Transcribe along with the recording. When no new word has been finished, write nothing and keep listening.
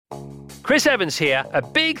Chris Evans here. A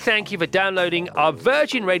big thank you for downloading our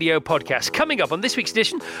Virgin Radio podcast. Coming up on this week's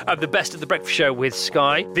edition of the Best of the Breakfast Show with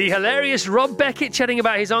Sky, the hilarious Rob Beckett chatting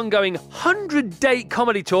about his ongoing 100-date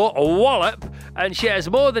comedy tour, Wallop, and shares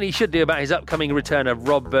more than he should do about his upcoming return of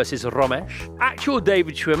Rob versus Romesh. Actual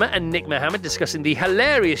David Schwimmer and Nick Mohammed discussing the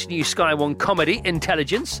hilarious new Sky One comedy,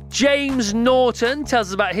 Intelligence. James Norton tells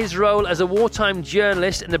us about his role as a wartime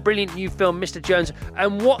journalist in the brilliant new film Mr. Jones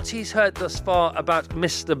and what he's heard thus far about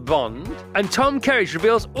Mr. Bond. And Tom Kerridge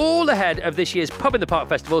reveals all ahead of this year's Pub in the Park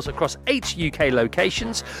festivals across 8 UK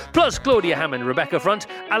locations, plus Claudia Hammond, Rebecca Front,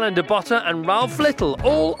 Alan de Botta and Ralf Little,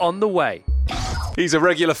 all on the way. He's a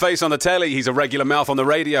regular face on the telly, he's a regular mouth on the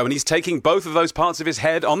radio, and he's taking both of those parts of his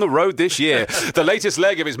head on the road this year. The latest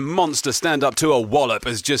leg of his monster stand-up tour, Wallop,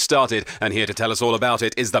 has just started, and here to tell us all about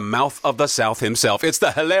it is the mouth of the South himself. It's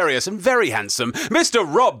the hilarious and very handsome Mr.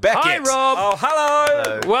 Rob Beckett. Hi, Rob. Oh,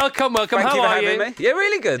 hello. Welcome. Thank How you for are having you? me. Yeah,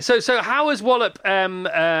 really good. So how has Wallop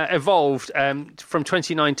evolved from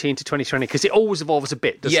 2019 to 2020? Because it always evolves a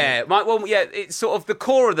bit, doesn't it? It's sort of the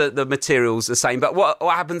core of the material's the same, but what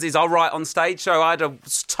happens is I write on stage, so I had a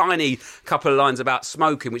tiny couple of lines about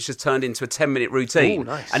smoking, which has turned into a 10-minute routine. Ooh,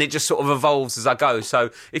 nice. And it just sort of evolves as I go. So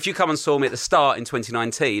if you come and saw me at the start in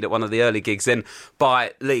 2019 at one of the early gigs, then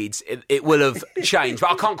by Leeds, it will have changed.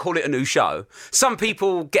 But I can't call it a new show. Some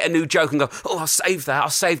people get a new joke and go, oh, I'll save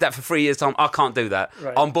that for 3 years' time. I can't do that.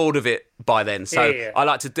 Right. I'm bored of it by then. So I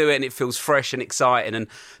like to do it and it feels fresh and exciting. And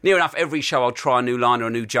near enough every show I'll try a new line or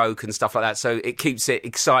a new joke and stuff like that. So it keeps it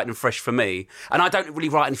exciting and fresh for me. And I don't really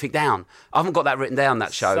write anything down. I haven't got that written down,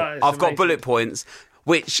 that show. I've got bullet points,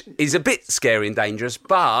 which is a bit scary and dangerous,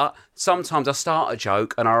 but sometimes I start a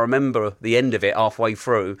joke and I remember the end of it halfway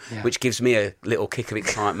through, which gives me a little kick of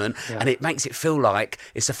excitement, and it makes it feel like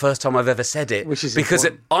it's the first time I've ever said it. Which is because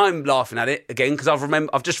important. I'm laughing at it again because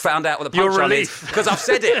I've just found out what the punchline is because I've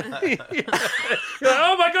said it. You're like,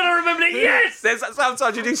 oh my God, I remembered it, yes! There's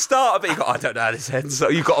sometimes you do start a bit, you go, I don't know how this ends, so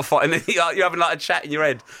you've got to find, and then you're having like a chat in your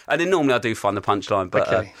head, and then normally I do find the punchline,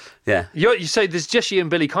 but yeah. You say there's just you and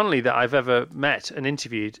Billy Connolly that I've ever met and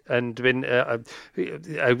interviewed and been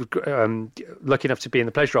lucky enough to be in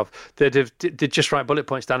the pleasure of that did just write bullet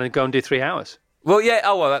points down and go and do 3 hours. Well, yeah.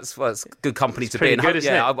 Oh, well, that's good company to be in. Good,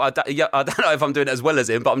 isn't it? I don't know if I'm doing it as well as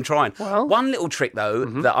him, but I'm trying. Well, one little trick though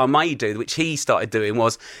that I may do, which he started doing,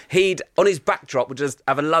 was he'd on his backdrop would just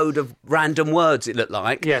have a load of random words. It looked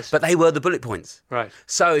like, but they were the bullet points. Right.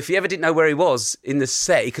 So if you ever didn't know where he was in the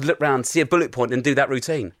set, he could look round, see a bullet point, and do that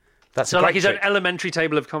routine. That's so like his trick. own elementary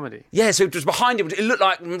table of comedy. Yeah. So it was behind him. It looked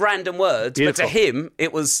like random words, Beautiful. but to him,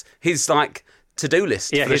 it was his to-do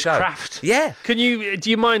list for the his show. craft. Yeah. Do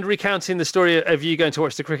you mind recounting the story of you going to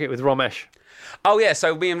watch the cricket with Romesh? Oh, yeah,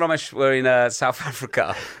 so me and Romesh were in South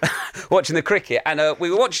Africa watching the cricket, and we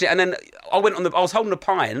were watching it, and then I was holding a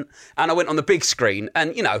pint, and I went on the big screen,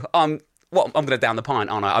 and, I'm going to down the pint,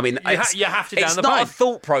 aren't I? I mean, you have to down the pint. It's not a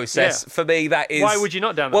thought process for me that is... Why would you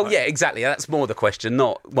not down the pint? Well, yeah, exactly. That's more the question,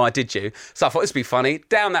 not why did you? So I thought this would be funny.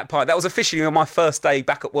 Down that pint. That was officially on my first day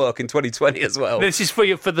back at work in 2020 as well. This is for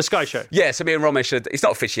the Sky Show? Yeah, so me and Romesh, it's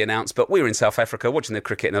not officially announced, but we were in South Africa watching the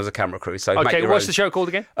cricket and there was a camera crew. So okay, what's the show called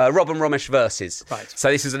again? Rob and Romesh Versus. Right. So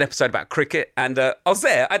this is an episode about cricket, and I was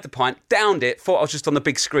there, I had the pint, downed it, thought I was just on the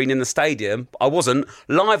big screen in the stadium. I wasn't.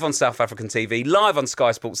 Live on South African TV, live on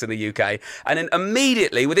Sky Sports in the UK, and then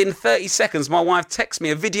immediately, within 30 seconds, my wife texts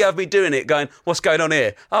me a video of me doing it, going, what's going on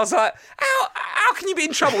here? I was like, how can you be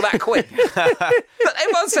in trouble that quick? But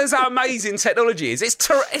everyone says how amazing technology is. It's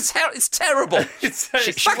terrible.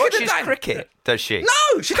 She watches cricket, does she?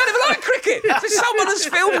 No, she don't even like cricket. So someone has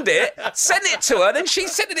filmed it, sent it to her, then she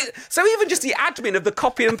sent it. So even just the admin of the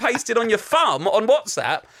copy and pasted on your thumb on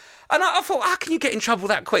WhatsApp. And I thought, how can you get in trouble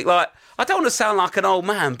that quick? Like, I don't want to sound like an old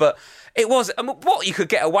man, but it was what you could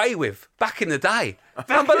get away with back in the day.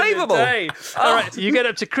 Unbelievable. All right, so you get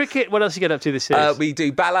up to cricket. What else you get up to this year? We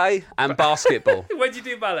do ballet and basketball. Where do you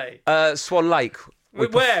do ballet? Swan Lake.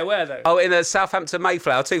 Where though? Oh, in Southampton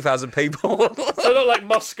Mayflower, 2,000 people. So not like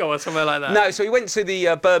Moscow or somewhere like that? No, so we went to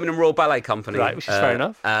the Birmingham Royal Ballet Company. Right, which is fair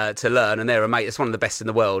enough. To learn, and they're it's one of the best in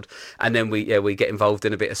the world. And then we get involved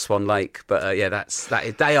in a bit of Swan Lake. But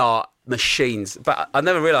they are machines. But I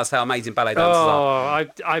never realised how amazing ballet dancers are.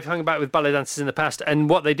 I've hung about with ballet dancers in the past, and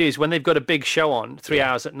what they do is when they've got a big show on, 3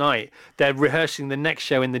 hours at night, they're rehearsing the next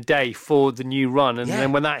show in the day for the new run, and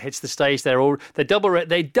then when that hits the stage, they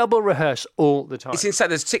double rehearse all the time. It's insane.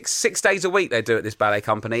 There's six days a week they do at this ballet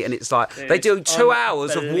company, and it's like they do 2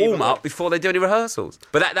 hours of warm up before they do any rehearsals.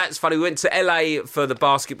 But that's funny. We went to LA for the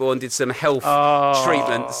basketball and did some health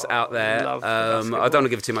treatments out there. I don't want to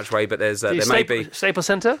give too much away, but there may be Staples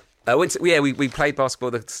Centre. We played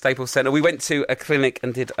basketball at the Staples Centre. We went to a clinic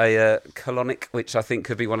and did a colonic, which I think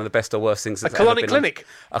could be one of the best or worst things that's ever been.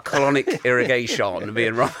 A colonic irrigation, me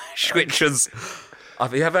and Ramesh, which was...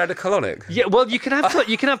 Have you ever had a colonic? Yeah, well, you can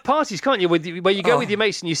have parties, can't you? Where you go with your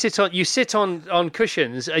mates and you sit on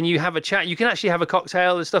cushions and you have a chat. You can actually have a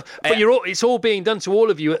cocktail and stuff. But it's all being done to all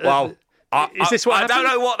of you. Wow. Is this what happened? I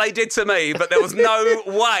don't know what they did to me, but there was no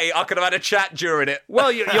way I could have had a chat during it.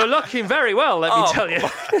 Well, you're looking very well, let me tell you.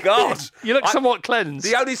 My God. You look somewhat cleansed.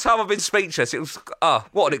 The only time I've been speechless, it was...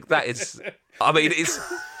 that is... I mean, it's...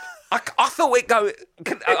 I thought we'd go...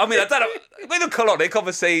 I mean, I don't know. With a colonic,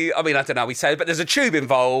 obviously, I mean, I don't know how we say it, but there's a tube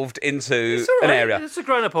involved into an area. It's a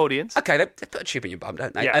grown-up audience. Okay, they put a tube in your bum,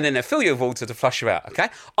 don't they? Yeah. And then they fill you with water to flush you out, okay?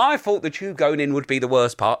 I thought the tube going in would be the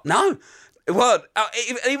worst part. No. It weren't.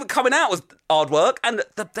 Even coming out was hard work, and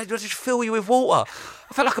they just fill you with water.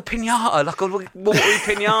 I felt like a piñata, like a watery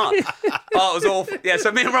piñata. It was awful. Yeah,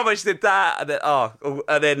 so me and Ramesh did that,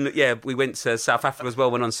 and then we went to South Africa as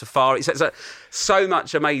well, went on safari. So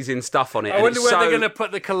much amazing stuff on it. I wonder where they're going to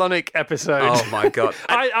put the colonic episode. Oh, my God.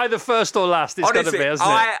 Either first or last, it's got to be, isn't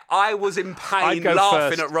it? I was in pain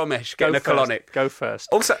laughing at Ramesh getting a colonic. Go first.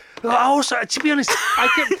 Also, to be honest,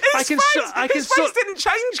 his face didn't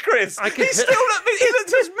change, Chris. He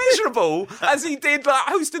looked as miserable as he did like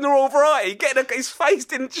hosting the Royal Variety. His face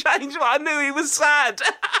didn't change, but I knew he was sad.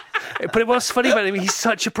 But it was funny about him. He's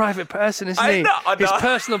such a private person, isn't he? I know. His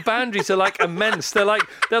personal boundaries are like immense. They're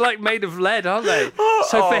like made of lead, aren't they?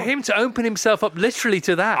 So for him to open himself up literally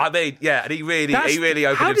to that, I mean, yeah, and he really opened himself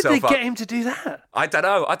up. How did they get him to do that? I don't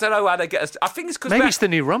know how they get us. I think it's because maybe it's the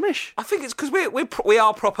new Ramesh. I think it's because we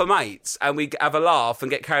are proper mates and we have a laugh and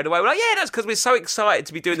get carried away. We're like, yeah, that's because we're so excited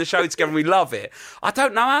to be doing the show together and we love it. I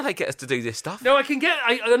don't know how they get us to do this stuff. No,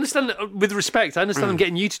 I understand with respect. I understand them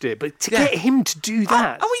getting you to do it, but to get him to do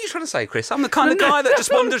that. What are you trying to say, Chris? I'm the kind of guy that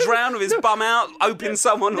just wanders around with his bum out, hoping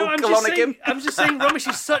someone will colonic him. I'm just saying, Ramesh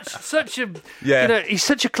is such a he's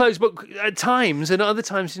such a closed book at times, and at other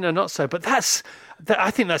times, not so. But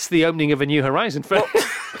I think that's the opening of a new horizon for.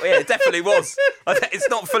 Yeah, it definitely was. It's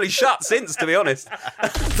not fully shut since, to be honest.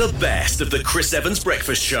 The best of the Chris Evans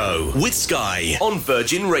Breakfast Show with Sky on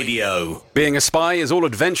Virgin Radio. Being a spy is all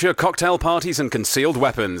adventure, cocktail parties and concealed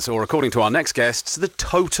weapons, or according to our next guests, the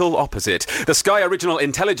total opposite. The Sky Original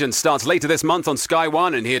Intelligence starts later this month on Sky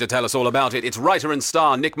One, and here to tell us all about it, it's writer and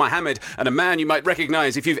star Nick Mohammed, and a man you might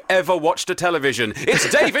recognise if you've ever watched a television. It's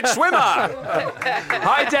David Schwimmer!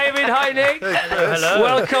 Hi, David. Hi, Nick. Hello.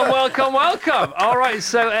 Welcome. All right,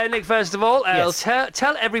 so Nick, first of all, yes.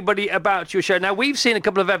 tell everybody about your show. Now, we've seen a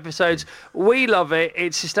couple of episodes. We love it.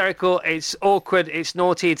 It's hysterical. It's awkward. It's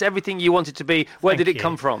naughty. It's everything you want it to be. Where did it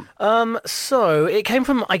come from? So it came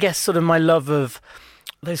from, I guess, sort of my love of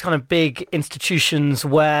those kind of big institutions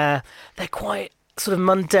where they're quite sort of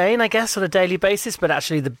mundane, I guess, on a daily basis, but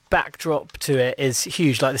actually the backdrop to it is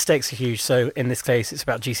huge. Like, the stakes are huge. So in this case, it's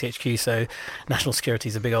about GCHQ, so national security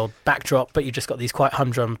is a big old backdrop, but you've just got these quite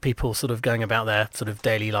humdrum people sort of going about their sort of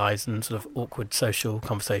daily lives and sort of awkward social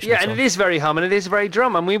conversations. Yeah, and it is very hum and it is very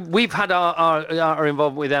drum. And we've had our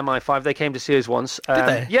involvement with MI5. They came to see us once. Did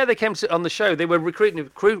they? Yeah, they came on the show. They were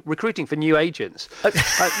recruiting for new agents.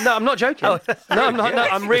 No, I'm not joking. No, I'm not. No,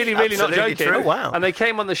 I'm really not joking. True. Oh, wow. And they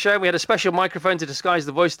came on the show. We had a special microphone to disguise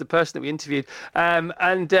the voice of the person that we interviewed.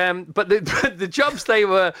 But the jobs they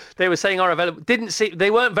were saying are available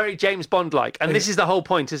they weren't very James Bond like. And this is the whole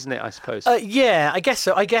point, isn't it? I suppose. Yeah, I guess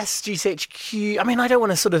so. I guess GCHQ. I mean, I don't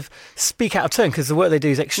want to sort of speak out of turn because the work they do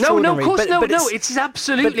is extraordinary. No, of course, no. It's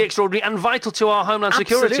absolutely extraordinary and vital to our homeland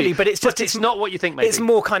security. But it's not what you think. Maybe it's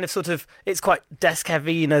more kind of sort of. It's quite desk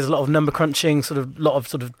heavy. There's a lot of number crunching, a lot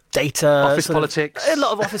of data, office politics. A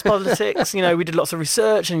lot of office politics. We did lots of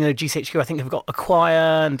research, and GCHQ I think have got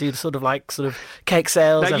acquire and do sort of cake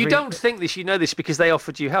sales. Now you don't think this, you know this because they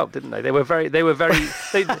offered you help, didn't they? They were very.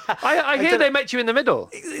 I hear they met you in the middle.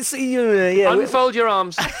 Yeah. Unfold your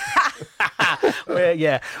arms. Well,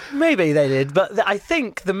 yeah, maybe they did, but I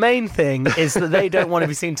think the main thing is that they don't want to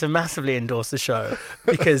be seen to massively endorse the show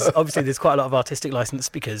because obviously there's quite a lot of artistic license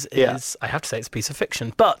because it is, I have to say, it's a piece of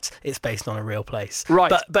fiction, but it's based on a real place.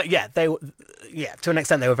 Right. But yeah, to an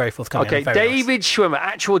extent they were very forthcoming. Okay, David Schwimmer,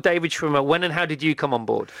 actual David Schwimmer. When and how did you come on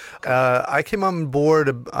board? I came on board.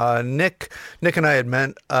 Nick and I had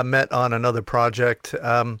met on another project.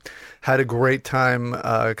 Had a great time,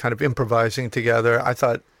 kind of improvising together.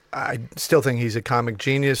 I still think he's a comic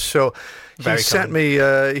genius. So he sent me,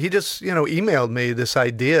 he just, emailed me this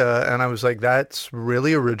idea, and I was like, that's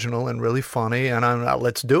really original and really funny, and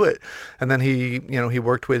let's do it. And then he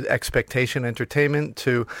worked with Expectation Entertainment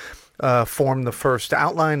to formed the first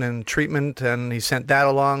outline and treatment, and he sent that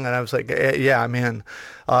along, and I was like, yeah, I'm in.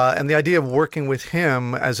 And the idea of working with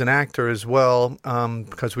him as an actor as well,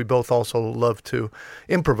 because we both also love to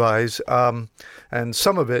improvise, and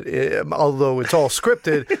some of it, although it's all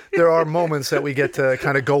scripted, there are moments that we get to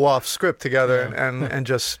kind of go off script together and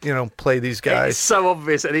just, play these guys. It's so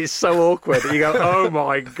obvious and it's so awkward that you go, oh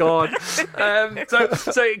my God. So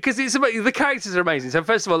because the characters are amazing. So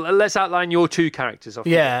first of all, let's outline your two characters.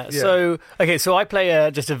 So I play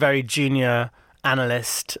just a very junior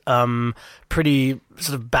analyst, pretty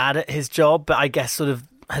sort of bad at his job, but I guess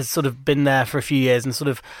has been there for a few years and just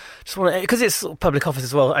want to, because it's sort of public office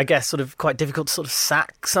as well, I guess sort of quite difficult to sort of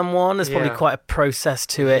sack someone. There's probably quite a process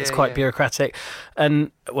to it. It's quite bureaucratic,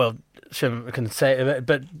 and Schwimmer can say it,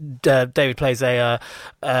 but David plays an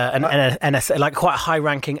NSA, like quite a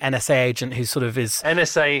high-ranking NSA agent who sort of is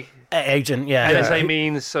NSA agent. NSA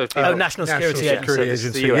means National Security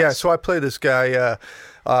Agency. Yeah, so I play this guy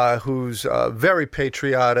who's very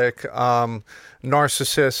patriotic,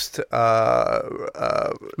 narcissist,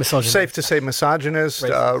 safe to say misogynist,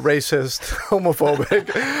 racist,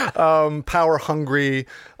 homophobic, power hungry,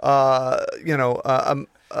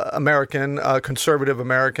 American, conservative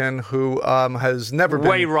American who has never been...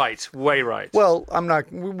 Way right. Well, I'm not...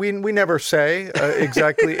 We never say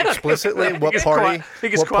exactly explicitly what party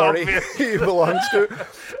he belongs to.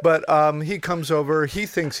 But he comes over. He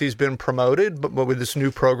thinks he's been promoted, but with this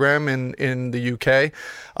new program in the UK.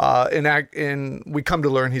 We come to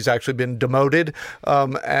learn he's actually been demoted,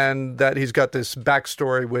 and that he's got this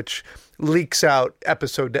backstory which leaks out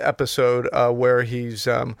episode to episode where he's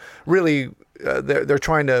really... They're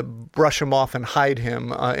trying to brush him off and hide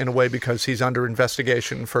him in a way because he's under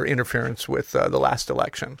investigation for interference with the last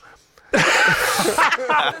election.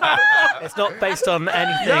 It's not based on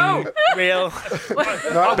anything real.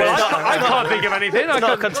 I can't think of anything.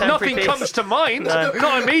 Nothing comes to mind.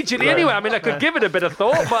 Not immediately, anyway. I mean, I could give it a bit of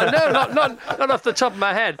thought, but no, not off the top of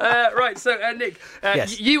my head. Right. So, Nick,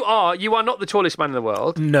 yes. you are not the tallest man in the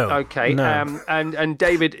world. No. Okay. No. And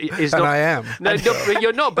David is not. And I am. No,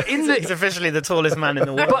 you're not. But he's officially the tallest man in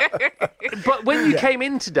the world. But when you came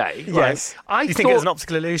in today, yes, I think it was an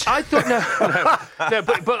optical illusion? I thought no.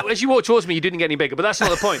 But as you walked towards me, you didn't get any bigger. But that's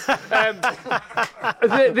not the point.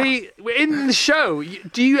 In the show,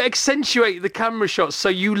 do you accentuate the camera shots so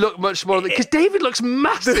you look much smaller? Because David looks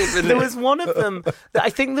massive. There was one of them. I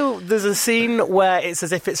think there's a scene where it's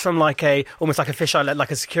as if it's from almost like a fisheye lens,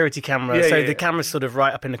 like a security camera. The camera's sort of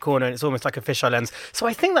right up in the corner, and it's almost like a fisheye lens. So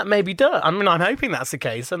I think that maybe does. I mean, I'm hoping that's the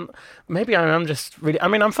case, and maybe I'm just really. I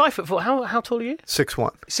mean, I'm 5'4". How tall are you?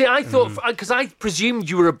 6'1". See, I thought because I presumed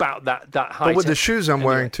you were about that height. But with the shoes I'm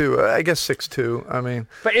wearing too, I guess 6'2". I mean,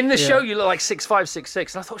 but in the show you look like 6'5",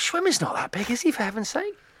 6'6", and I thought Schwimmer's not that big, is he? For heaven's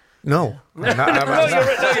sake. No. You're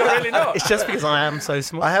really not. It's just because I am so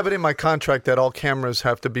small. I have it in my contract that all cameras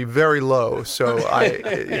have to be very low, so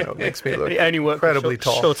it makes me look incredibly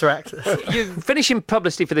tall. Shorter actors. You're finishing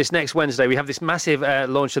publicity for this next Wednesday. We have this massive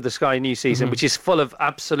launch of the Sky new season, which is full of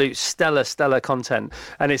absolute stellar content,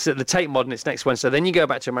 and it's at the Tate Modern. It's next Wednesday. Then you go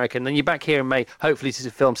back to America, and then you're back here in May, hopefully to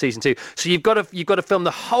film season 2. So you've got to film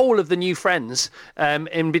the whole of the new Friends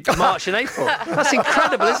in March and April. That's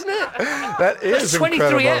incredible, isn't it? That is 23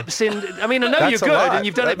 incredible. eps in. I mean, I know you're good and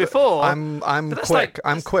you've done it before. I'm quick.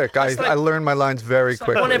 I'm quick. I learn my lines very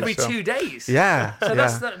quickly. One every 2 days. Yeah. So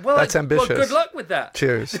that's ambitious. Well, good luck with that.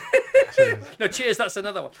 Cheers. No, cheers. That's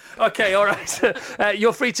another one. Okay, all right.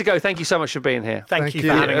 You're free to go. Thank you so much for being here. Thank you for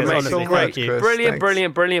having us. Amazing. Thank you. Brilliant.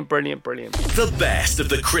 The best of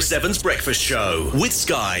the Chris Evans Breakfast Show with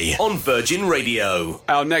Sky on Virgin Radio.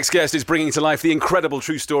 Our next guest is bringing to life the incredible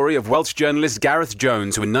true story of Welsh journalist Gareth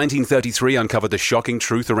Jones, who in 1933 uncovered the shocking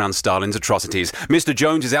truth around Stalin's atrocities. Mr.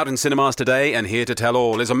 Jones is out in cinemas today, and here to tell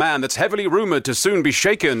all is a man that's heavily rumoured to soon be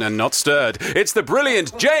shaken and not stirred. It's the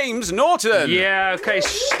brilliant James Norton. Yeah, okay,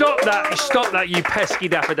 stop that, you pesky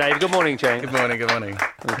dapper Dave. Good morning, James. Good morning.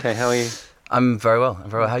 Okay, how are you? I'm very well.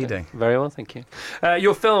 How are you doing? Very well, thank you.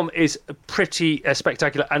 Your film is pretty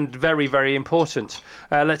spectacular and very, very important.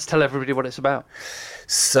 Let's tell everybody what it's about.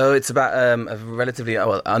 So it's about a relatively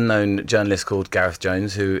unknown journalist called Gareth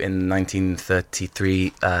Jones, who in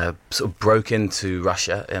 1933 sort of broke into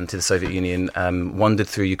Russia, into the Soviet Union, wandered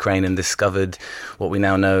through Ukraine and discovered what we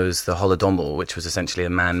now know as the Holodomor, which was essentially a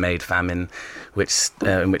man-made famine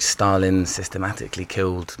in which Stalin systematically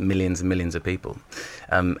killed millions and millions of people.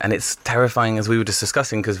 And it's terrifying, as we were just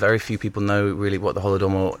discussing, because very few people know really what the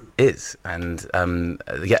Holodomor is, and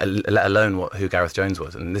let alone who Gareth Jones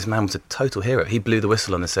was. And this man was a total hero. He blew the whistle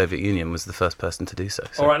on the Soviet Union, was the first person to do so.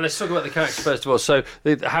 All right, let's talk about the character first of all. So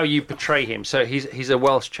how you portray him. So he's a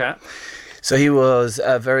Welsh chap. So he was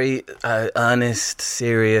a very earnest,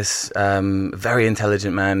 serious, very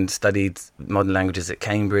intelligent man, studied modern languages at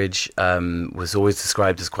Cambridge, was always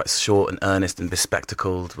described as quite short and earnest and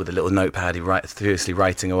bespectacled with a little notepad, furiously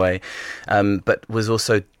writing away, but was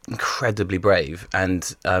also incredibly brave. And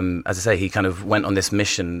as I say, he kind of went on this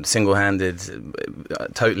mission single-handed,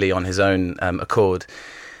 totally on his own accord.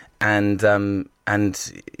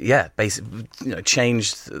 And yeah, basically,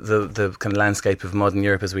 changed the kind of landscape of modern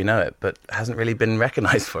Europe as we know it, but hasn't really been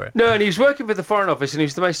recognised for it. No, and he was working for the Foreign Office, and he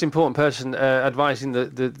was the most important person advising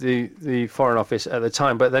the Foreign Office at the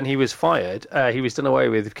time. But then he was fired. He was done away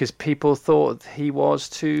with because people thought he was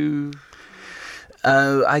too.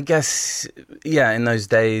 I guess, yeah, in those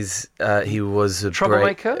days, he was a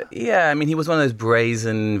troublemaker? Yeah, I mean, he was one of those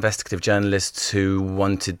brazen investigative journalists who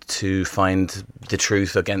wanted to find the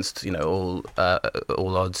truth against, all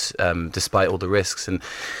odds, despite all the risks. And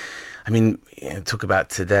I mean, talk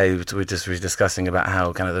about today, we were discussing about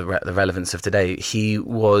how kind of the relevance of today. He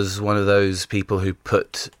was one of those people who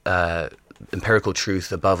put empirical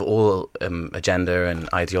truth above all agenda and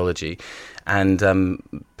ideology, and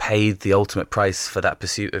paid the ultimate price for that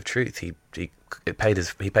pursuit of truth. He paid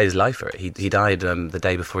his life for it. He died the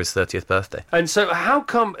day before his 30th birthday. And so, how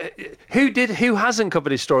come? Who hasn't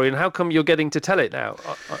covered his story, and how come you're getting to tell it now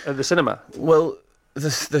at the cinema? Well,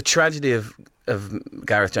 the tragedy of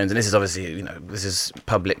Gareth Jones, and this is obviously, this is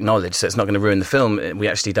public knowledge, so it's not going to ruin the film. We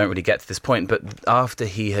actually don't really get to this point, but after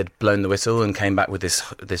he had blown the whistle and came back with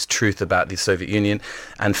this truth about the Soviet Union,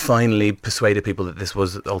 and finally persuaded people that this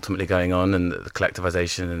was ultimately going on, and the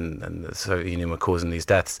collectivization and the Soviet Union were causing these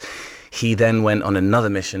deaths, he then went on another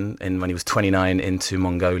mission when he was 29 into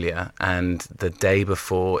Mongolia, and the day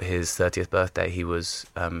before his 30th birthday, he was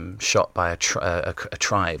shot by a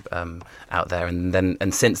tribe out there,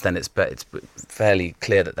 and since then it's fairly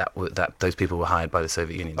clear that those people were hired by the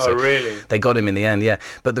Soviet Union. Oh, really? They got him in the end, yeah.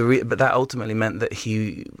 But that ultimately meant that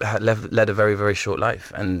he had led a very, very short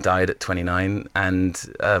life and died at 29,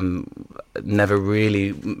 and never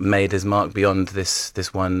really made his mark beyond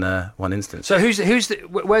this one instance. So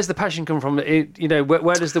where's the passion come from?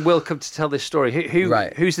 Where does the will come to tell this story?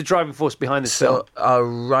 Who's the driving force behind this film?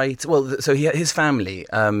 So his family,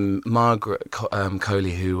 Margaret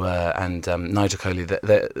Coley, and Nigel Coley,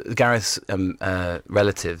 Gareth's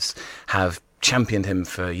relatives have championed him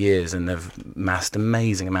for years, and they've amassed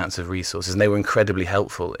amazing amounts of resources, and they were incredibly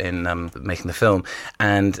helpful in making the film.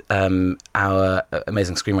 And our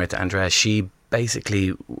amazing screenwriter Andrea, she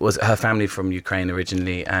basically was her family from Ukraine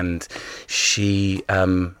originally, and she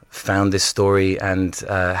found this story and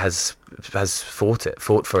has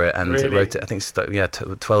fought for it, and wrote it. I think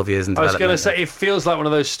 12 years in development. I was going to say, it feels like one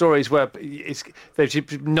of those stories where they're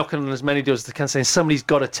knocking on as many doors as they can, saying somebody's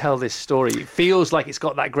got to tell this story. It feels like it's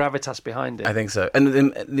got that gravitas behind it. I think so.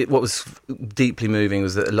 And what was deeply moving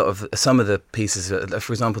was that some of the pieces,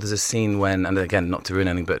 for example, there's a scene when, and again, not to ruin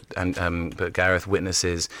anything, but Gareth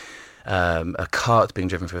witnesses a cart being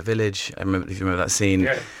driven through a village. If you remember that scene.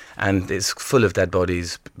 Yeah. And it's full of dead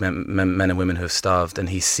bodies, men and women who have starved, and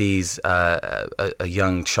he sees a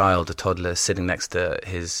young child, a toddler, sitting next to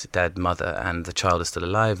his dead mother, and the child is still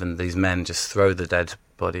alive, and these men just throw the dead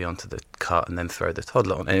body onto the cart and then throw the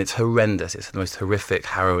toddler on. And it's horrendous. It's the most horrific,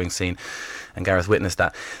 harrowing scene, and Gareth witnessed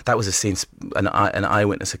that. That was a scene, an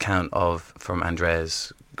eyewitness account from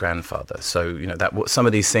Andrea's grandfather. So some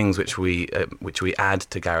of these things which we add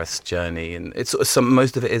to Gareth's journey, and it's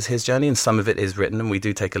most of it is his journey, and some of it is written, and we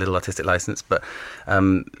do take a little artistic license. But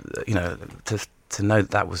to know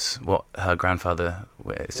that was what her grandfather.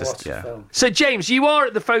 It's just film. So James, you are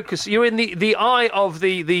at the focus. You're in the eye of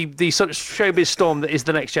the sort of showbiz storm that is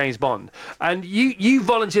the next James Bond, and you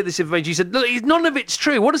volunteered this information. You said, "Look, none of it's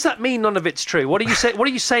true." What does that mean? None of it's true. What are you saying? What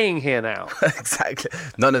are you saying here now? Exactly.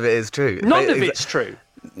 None of it is true. None of it's true.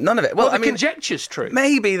 None of it. Well, conjecture's true.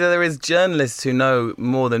 Maybe there is journalists who know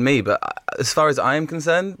more than me, but as far as I am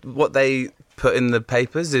concerned, what they put in the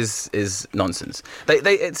papers is nonsense.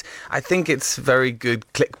 I think it's very good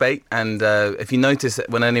clickbait, and if you notice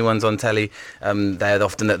that when anyone's on telly, they're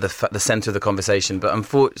often at the centre of the conversation. But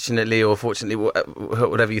unfortunately, or fortunately,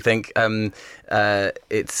 whatever you think,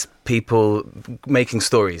 it's people making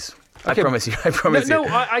stories. Okay. I promise you. No,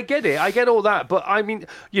 I get it. I get all that. But I mean,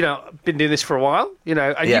 I've been doing this for a while,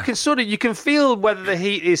 and you can feel whether the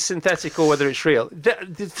heat is synthetic or whether it's real.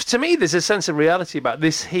 To me, there's a sense of reality about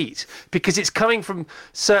this heat because it's coming from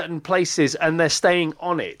certain places and they're staying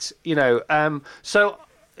on it, So,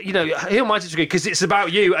 who am I to disagree? Because it's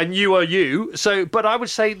about you and you are you. So, but I would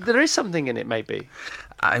say there is something in it, maybe.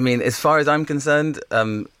 I mean, as far as I'm concerned,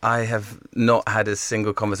 I have not had a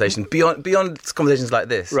single conversation beyond conversations like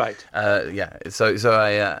this. Right. So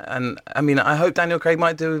I mean, I hope Daniel Craig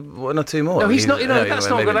might do one or two more. No, he's not. That's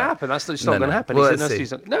not going to happen. That's just not going to happen. Well,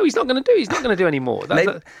 He's not going to do. He's not going to do any more.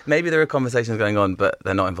 Maybe there are conversations going on, but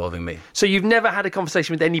they're not involving me. So you've never had a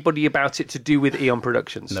conversation with anybody about it to do with Eon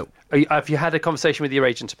Productions? No. Have you had a conversation with your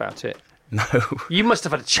agent about it? No. You must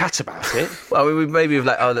have had a chat about it. Well, maybe we've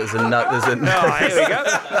there's a nut. There's a. Oh, here we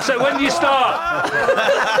go. So when do you start?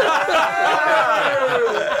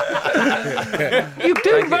 You're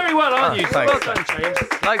doing very well, aren't you? Well done, James.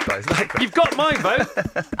 Likewise. You've got my vote.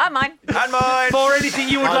 And mine. For anything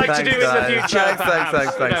you would like to do in the future.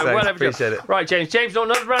 Thanks. Well, Appreciate it. Right, James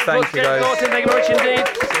Norton, another round of Thank applause. you, James guys. Norton, thank you very much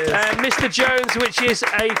indeed. Mr. Jones, which is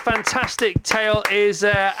a fantastic tale, is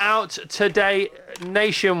out today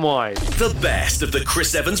nationwide. The best of the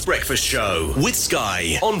Chris Evans Breakfast Show with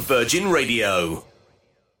Sky on Virgin Radio.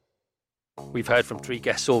 We've heard from 3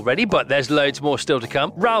 guests already, but there's loads more still to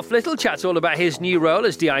come. Ralf Little chats all about his new role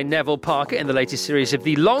as D.I. Neville Parker in the latest series of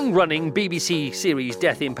the long-running BBC series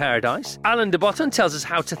Death in Paradise. Alan de Botton tells us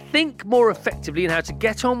how to think more effectively and how to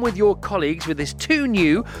get on with your colleagues with his 2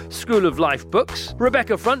 new School of Life books.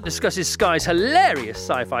 Rebecca Front discusses Sky's hilarious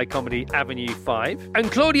sci-fi comedy Avenue 5.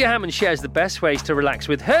 And Claudia Hammond shares the best ways to relax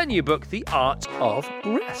with her new book, The Art of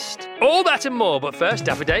Rest. All that and more, but first,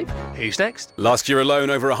 Dapper Dave, who's next? Last year alone,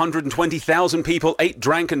 over 120,000 people ate,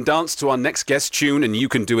 drank and danced to our next guest tune, and you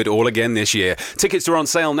can do it all again this year. Tickets are on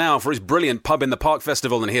sale now for his brilliant Pub in the Park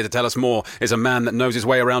festival, and here to tell us more is a man that knows his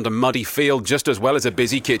way around a muddy field just as well as a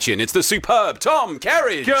busy kitchen. It's the superb Tom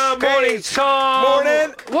Kerridge. Good morning, Tom.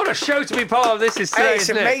 Morning. What a show to be part of. This is today, it's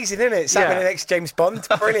amazing, isn't it? It's happening the next James Bond.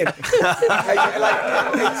 Brilliant.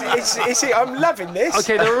 I'm loving this.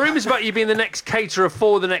 Okay, there are rumours about you being the next caterer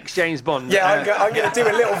for the next James Bond. Yeah, I'm going to do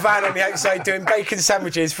a little van on the outside doing bacon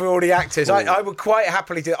sandwiches for all the actors. I would quite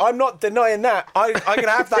happily do it. I'm not denying that. I'm going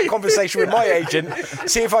to have that conversation with my agent,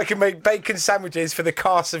 see if I can make bacon sandwiches for the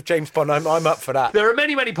cast of James Bond. I'm up for that. There are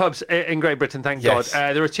many pubs in Great Britain, thank God.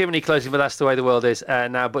 There are too many closing, but that's the way the world is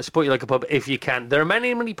now. But support your local pub if you can. There are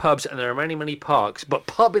many pubs and there are many parks, but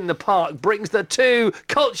Pub in the Park brings the 2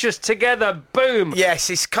 cultures together. Boom. Yes,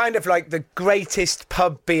 it's kind of like the greatest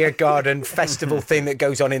pub beer garden festival thing that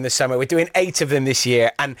goes on in the summer. We're doing 8 of them this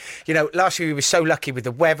year, and last year we were so lucky with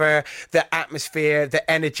the weather, the atmosphere, the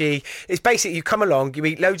energy. It's basically you come along, you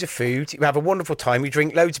eat loads of food, you have a wonderful time, you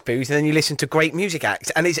drink loads of booze, and then you listen to great music acts.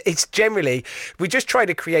 And it's generally, we just try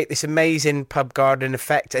to create this amazing pub garden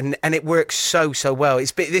effect, and it works so well.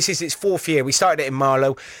 This is its 4th year. We started it in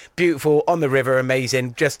Marlow, beautiful, on the river,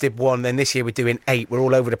 amazing. Just did 1, then this year we're doing 8. We're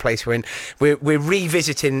all over the place. We're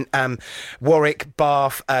revisiting Warwick,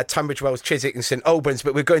 Bath, Tunbridge Wells, Chiswick, and St Albans,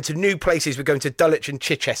 but we're going to new places. We're going to Dulwich and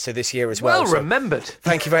Chichester this year as well. Well remembered.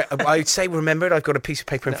 Thank you very much. I would say remembered. I've got a piece of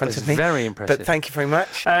paper in front of me. Very impressive. But thank you very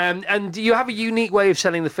much. And you have a unique way of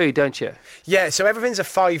selling the food, don't you? Yeah, so everything's a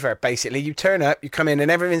 £5, basically. You turn up, you come in, and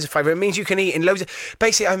everything's a £5. It means you can eat in loads of...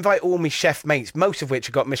 Basically, I invite all my chef mates, most of which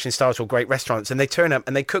have got Michelin stars or great restaurants, and they turn up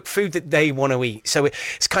and they cook food that they want to eat. So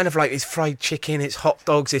it's kind of like it's fried chicken, it's hot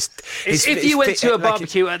dogs, if you went to a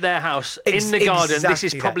barbecue at their house in the garden, this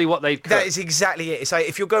is probably what they'd cook. That is exactly it. It's like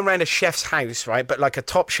if you're going around a chef's house, right, but like a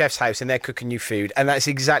top chef's house, and they're cooking you food, and that's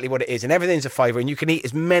exactly what it is. And everything's a £5, and you can eat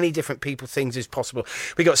as many different things as possible.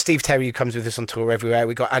 We got Steve Terry, who comes with us on tour everywhere.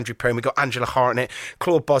 We got Andrew Perrin, we got Angela Hartnett,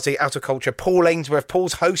 Claude Bozzi, Out of Culture, Paul Ainsworth.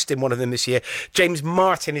 Paul's hosting one of them this year. James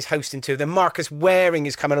Martin is hosting 2 of them. Marcus Waring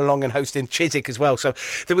is coming along and hosting Chiswick as well. So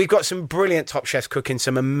we've got some brilliant top chefs cooking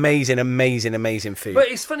some amazing food. But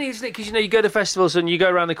it's funny, isn't it? Because you go to festivals and you go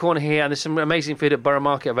around the corner here, and there's some amazing food at Borough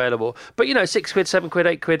Market available. But £6,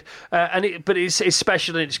 £7, £8, but it's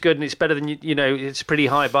special and it's good and it's better than it's a pretty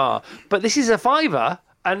high bar. But this is a £5.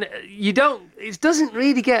 And it doesn't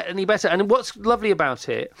really get any better. And what's lovely about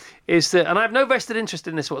it is that, and I have no vested interest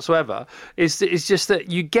in this whatsoever, is just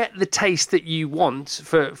that you get the taste that you want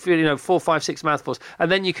for 4, 5, 6 mouthfuls,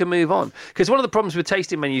 and then you can move on. Because one of the problems with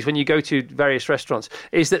tasting menus when you go to various restaurants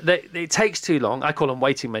is that it takes too long. I call them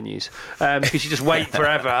waiting menus, because you just wait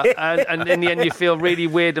forever, and in the end you feel really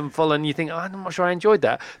weird and full, and you think, I'm not sure I enjoyed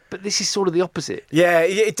that. But this is sort of the opposite. Yeah,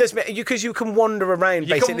 it does, because you can wander around,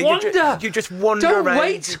 basically. You can wander. You just wander Don't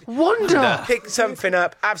around. Wander. pick something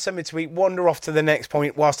up, have something to eat, wander off to the next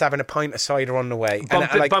point whilst having a pint of cider on the way.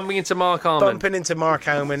 Bumping into Mark Almond. Bumping into Mark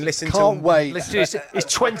Almond, listening Can't wait. Listen to his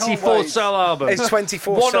 24th solo album. His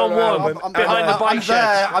 24th solo One-on-one album. behind the bike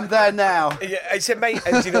shed. I'm there now. Yeah, it's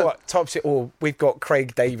amazing. And do you know what? Tops it all. We've got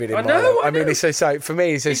Craig David in I know, Marlow. I know. mean, it's so for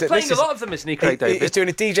me. He's playing a lot of them, isn't he, Craig David? He's doing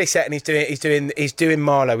a DJ set and he's doing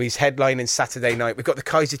Marlow. He's headlining Saturday night. We've got the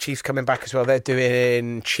Kaiser Chiefs coming back as well. They're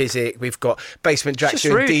doing Chiswick. We've got Basement Jack's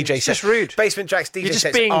doing DJ sets. It's just rude. Basement Jack's DJ You're just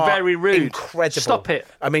sets being are very rude. Incredible. Stop it.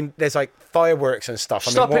 I mean, there's like fireworks and stuff.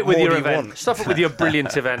 Stop it with your event. Want? Stop it with your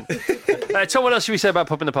brilliant event. Tom, what else should we say about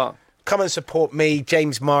Pub in the Park? Come and support me,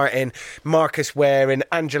 James Martin, Marcus Waring,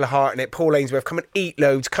 Angela Hartnett, Paul Ainsworth. Come and eat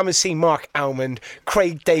loads. Come and see Mark Almond,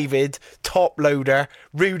 Craig David, Top Loader,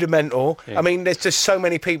 Rudimental. Yeah. I mean, there's just so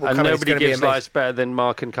many people and coming. Nobody gives lives better than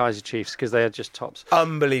Mark and Kaiser Chiefs because they are just tops.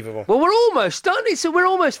 Unbelievable. Well, we're almost done. We're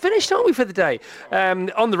almost finished, aren't we, for the day?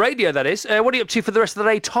 On the radio, that is. What are you up to for the rest of the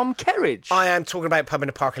day, Tom Kerridge? I am talking about Pub in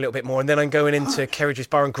the Park a little bit more, and then I'm going into Kerridge's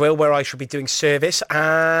Bar and Grill, where I shall be doing service.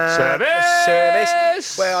 Service.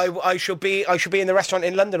 Where I shall be in the restaurant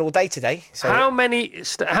in London all day today. So how many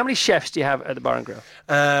chefs do you have at the Bar and Grill?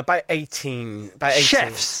 About 18.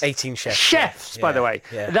 Chefs. 18 chefs. Chefs, by the way.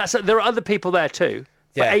 Yeah. There are other people there too.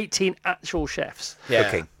 But 18 actual chefs. Yeah.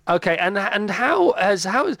 Okay. Okay, and how has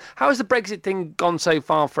the Brexit thing gone so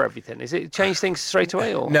far for everything? Has it changed things straight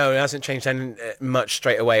away, or no? It hasn't changed much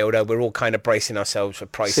straight away. Although we're all kind of bracing ourselves for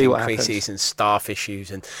price increases and staff issues,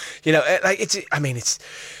 and it's.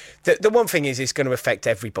 The one thing is, it's going to affect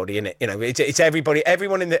everybody, isn't it? It's everybody,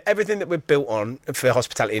 everyone everything that we're built on for the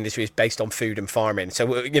hospitality industry is based on food and farming. So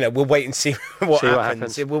we'll wait and see what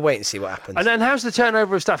happens. We'll wait and see what happens. And then how's the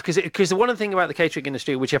turnover of staff? Because the one thing about the catering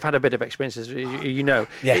industry, which I've had a bit of experience, is,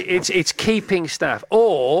 it's keeping staff,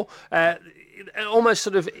 or almost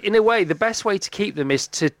sort of in a way, the best way to keep them is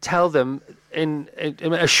to tell them.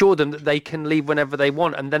 Assure them that they can leave whenever they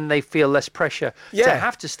want, and then they feel less pressure to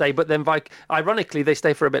have to stay. But then, ironically, they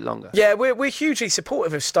stay for a bit longer. Yeah, we're hugely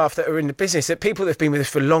supportive of staff that are in the business. That people that have been with us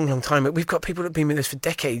for a long, long time. We've got people that have been with us for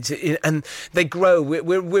decades, and they grow.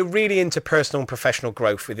 We're really into personal and professional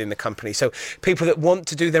growth within the company. So people that want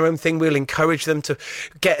to do their own thing, we'll encourage them to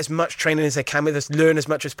get as much training as they can with us, learn as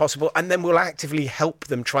much as possible, and then we'll actively help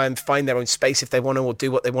them try and find their own space if they want to, or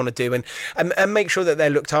do what they want to do, and make sure that they're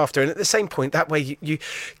looked after. And at the same point, that way you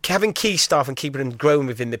having key staff and keeping them growing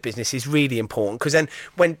within the business is really important, because then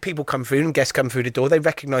when people come through and guests come through the door, they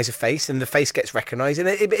recognise a face, and the face gets recognised, and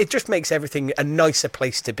it just makes everything a nicer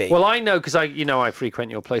place to be. Well, I know, because I frequent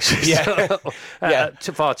your places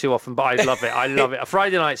far too often, but I love it. I love it.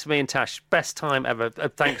 Friday nights, me and Tash, best time ever.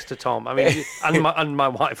 Thanks to Tom. I mean, and my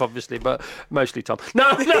wife, obviously, but mostly Tom. No.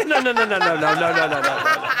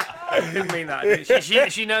 I didn't mean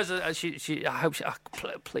that. She knows. She. I hope.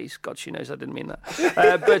 Please, God, she knows I didn't mean that.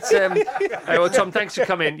 Well, Tom, thanks for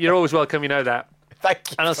coming. You're always welcome. You know that.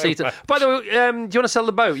 Thank you. And I'll see you. By the way, do you want to sell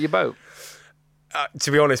your boat?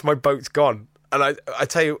 To be honest, my boat's gone. And I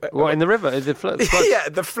tell you, what, in the river? The flood? Yeah,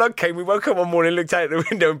 the flood came. We woke up one morning, looked out the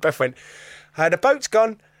window, and Beth went, "The boat's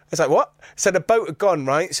gone." I was like, what? So the boat had gone,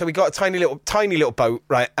 right? So we got a tiny little boat,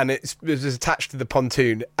 right? And it was attached to the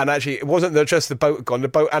pontoon. And actually, it wasn't just the boat had gone, the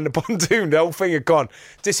boat and the pontoon, the whole thing had gone.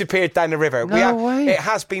 Disappeared down the river. No way. It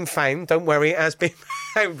has been found, don't worry, it has been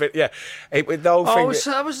found. But yeah, the whole thing. Oh,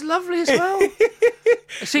 so that was lovely as well.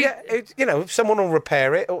 See, if someone will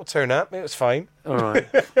repair it, it'll turn up, it was fine. All right.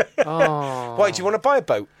 Oh. Why, do you want to buy a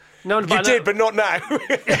boat? No, you did, but not now.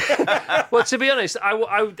 Well, to be honest, I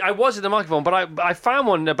was in the market for one, but I found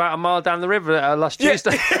one about a mile down the river last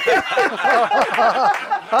Tuesday.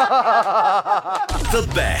 The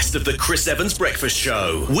best of the Chris Evans Breakfast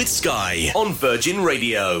Show with Sky on Virgin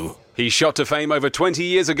Radio. He shot to fame over 20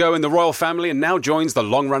 years ago in the royal family and now joins the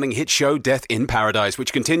long-running hit show Death in Paradise,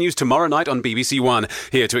 which continues tomorrow night on BBC One.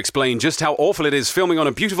 Here to explain just how awful it is filming on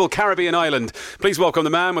a beautiful Caribbean island, please welcome the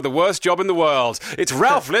man with the worst job in the world. It's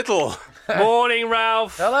Ralf Little. Morning,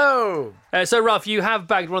 Ralf. Hello. So, Ralf, you have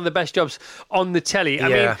bagged one of the best jobs on the telly. I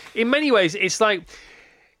mean, in many ways, it's like...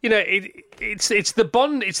 it's the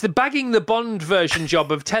Bond, it's the bagging the Bond version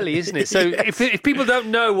job of telly, isn't it? So if people don't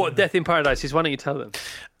know what Death in Paradise is, why don't you tell them?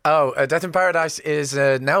 Death in Paradise is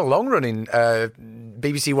now long-running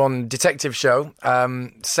BBC One detective show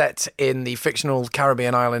set in the fictional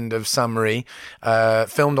Caribbean island of Saint Marie,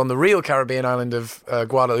 filmed on the real Caribbean island of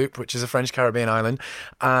Guadeloupe, which is a French Caribbean island.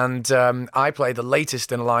 And I play the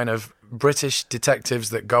latest in a line of British detectives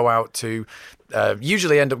that go out to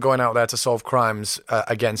usually end up going out there to solve crimes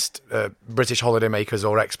against British holidaymakers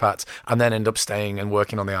or expats, and then end up staying and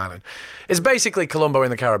working on the island. It's basically Columbo in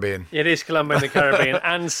the Caribbean. It is Columbo in the Caribbean,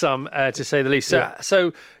 and some, to say the least.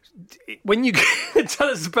 So when you tell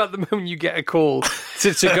us about the moment you get a call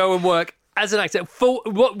to go and work as an actor for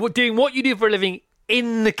doing what you do for a living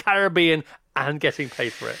in the Caribbean and getting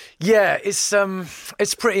paid for it. Yeah,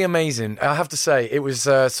 it's pretty amazing. I have to say, it was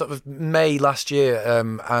sort of May last year,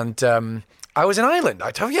 and I was in Ireland.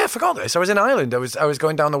 I forgot this. I was in Ireland. I was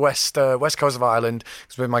going down the west coast of Ireland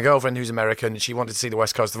with my girlfriend who's American. And she wanted to see the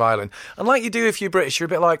west coast of Ireland. And like you do if you're British, you're a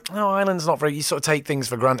bit like, oh, Ireland's not very. You sort of take things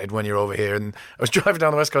for granted when you're over here. And I was driving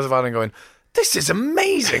down the west coast of Ireland, going, this is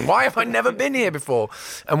amazing. Why have I never been here before?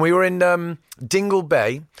 And we were in Dingle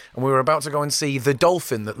Bay, and we were about to go and see the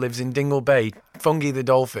dolphin that lives in Dingle Bay, Fungi the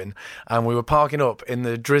dolphin. And we were parking up in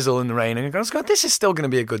the drizzle and the rain, and I was going, this is still going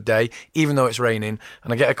to be a good day, even though it's raining.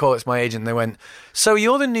 And I get a call, it's my agent, and they went, so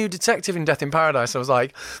you're the new detective in Death in Paradise? I was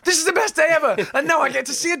like, this is the best day ever, and now I get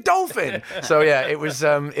to see a dolphin. So yeah, it was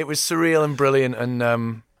surreal and brilliant,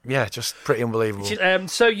 and yeah, just pretty unbelievable.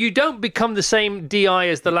 So you don't become the same DI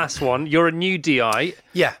as the last one. You're a new DI.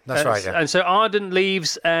 Yeah, that's right. Yeah. And so Arden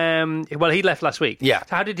leaves. He left last week. Yeah.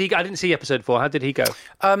 So how did he go? I didn't see episode 4. How did he go?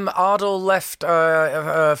 Ardell left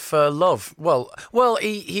for love. Well,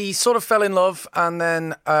 he sort of fell in love, and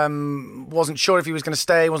then wasn't sure if he was going to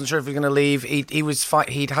stay. Wasn't sure if he was going to leave.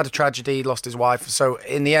 He'd had a tragedy, lost his wife. So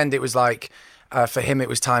in the end, it was like for him, it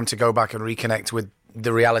was time to go back and reconnect with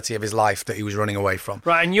the reality of his life that he was running away from.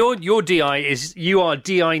 Right, and your DI you are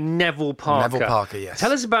DI Neville Parker. Neville Parker, yes.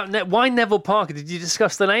 Tell us about why Neville Parker. Did you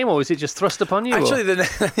discuss the name, or was it just thrust upon you? Actually,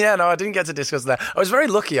 I didn't get to discuss that. I was very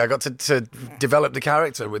lucky. I got to develop the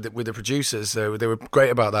character with the producers. They were great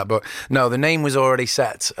about that. But no, the name was already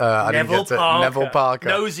set. Neville Parker.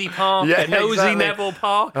 Nosy Parker. Yeah, Nosy exactly. Neville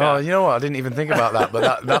Parker. Oh, you know what? I didn't even think about that,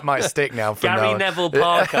 but that might stick now. Gary Neville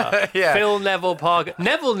Parker. Yeah. Phil Neville Parker.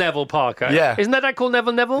 Neville Parker. Yeah. Isn't that called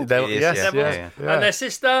Neville? Yes. Yeah. And their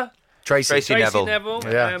sister? Tracy Neville.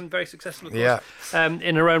 Yeah. Very successful, of course,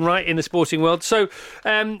 in her own right in the sporting world. So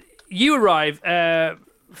you arrive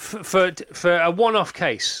for a one-off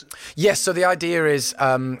case. Yes, so the idea is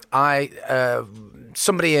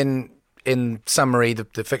somebody in San Marie,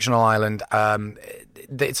 the fictional island,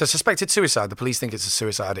 it's a suspected suicide. The police think it's a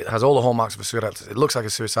suicide. It has all the hallmarks of a suicide. It looks like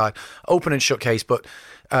a suicide. Open and shut case, but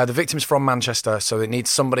the victim's from Manchester, so it needs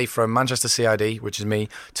somebody from Manchester CID, which is me,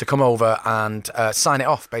 to come over and sign it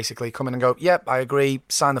off, basically. Come in and go, yep, I agree,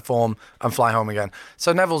 sign the form, and fly home again.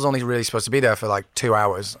 So Neville's only really supposed to be there for like 2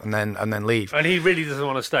 hours and then leave. And he really doesn't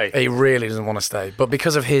want to stay. He really doesn't want to stay. But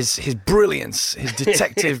because of his brilliance, his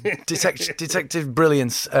detective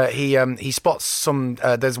brilliance, he spots some.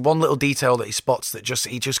 There's one little detail that he spots that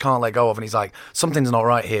he just can't let go of, and he's like, something's not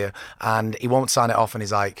right here, and he won't sign it off, and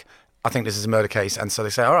he's like, I think this is a murder case. And so they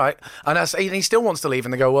say, all right. And he still wants to leave.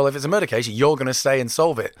 And they go, well, if it's a murder case, you're going to stay and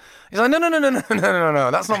solve it. He's like, no.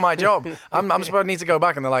 That's not my job. I'm supposed to need to go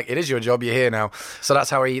back. And they're like, it is your job. You're here now. So that's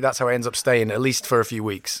how he ends up staying, at least for a few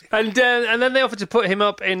weeks. And then they offer to put him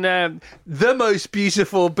up in the most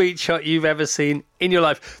beautiful beach hut you've ever seen in your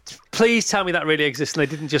life. Please tell me that really exists and they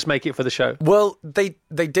didn't just make it for the show. Well, they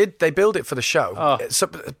did. They build it for the show. Oh.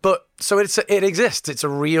 So it exists. It's a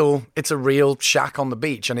real shack on the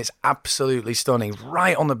beach, and it's absolutely stunning,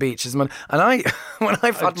 right on the beach. And when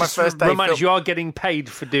I've had my first day, you are getting paid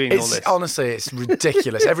for doing all this. Honestly, it's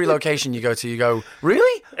ridiculous. Every location you go to, you go,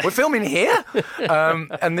 really? We're filming here?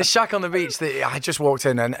 And this shack on the beach that I just walked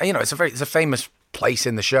in, and it's a famous place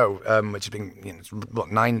in the show, which has been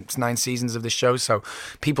nine seasons of this show, so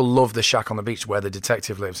people love the shack on the beach where the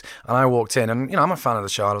detective lives. And I walked in, and I'm a fan of the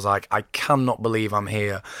show, and I was like, I cannot believe I'm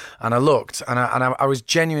here. And I looked, and I was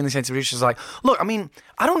genuinely saying to the producer, like, look, I mean,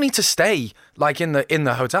 I don't need to stay like in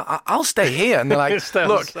the hotel. I'll stay here. And they're like,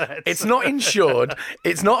 look, it's not insured.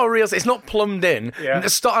 It's not it's not plumbed in. Yeah.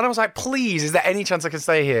 And I was like, please, is there any chance I can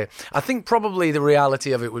stay here? I think probably the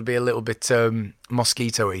reality of it would be a little bit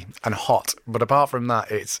mosquito-y and hot. But apart from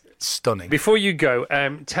that, it's stunning. Before you go,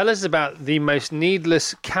 tell us about the most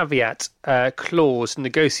needless caveat clause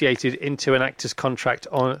negotiated into an actor's contract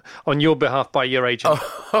on your behalf by your agent.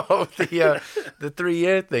 Oh, the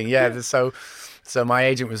 3-year thing. Yeah. So my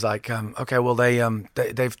agent was like, okay, well they've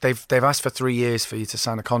asked for 3 years for you to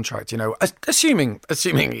sign a contract. Assuming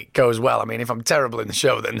it goes well. I mean, if I'm terrible in the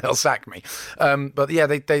show, then they'll sack me. But yeah,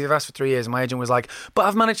 they've asked for 3 years. And my agent was like, but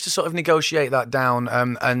I've managed to sort of negotiate that down,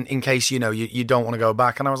 and in case you don't want to go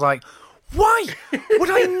back. And I was like, why would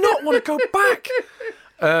I not want to go back?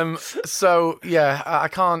 So yeah, I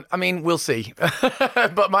can't. I mean, we'll see.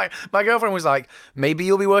 But my girlfriend was like, maybe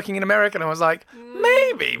you'll be working in America, and I was like,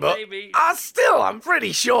 maybe, but I'm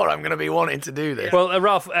pretty sure I'm going to be wanting to do this. Well,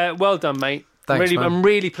 Ralf, well done, mate. Thanks, man. I'm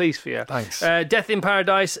really pleased for you. Thanks. Death in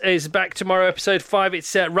Paradise is back tomorrow, episode 5.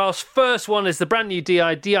 It's Ralph's first one as the brand new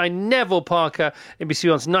D.I. Neville Parker, BBC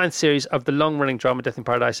One's 9th series of the long-running drama Death in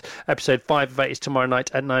Paradise. Episode 5 of 8 is tomorrow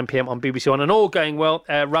night at 9 p.m. on BBC One. And all going well,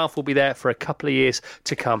 Ralph will be there for a couple of years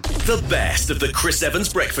to come. The best of the Chris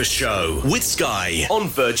Evans Breakfast Show with Sky on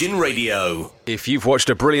Virgin Radio. If you've watched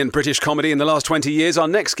a brilliant British comedy in the last 20 years, our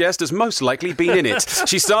next guest has most likely been in it.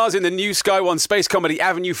 She stars in the new Sky One space comedy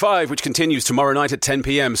Avenue 5, which continues tomorrow night at 10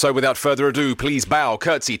 p.m. So without further ado, please bow,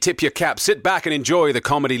 curtsy, tip your cap, sit back and enjoy the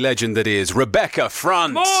comedy legend that is Rebecca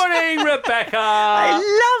Front. Morning, Rebecca. I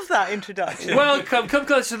love that introduction. Welcome. Come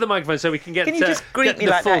closer to the microphone so we can get. Can you just greet me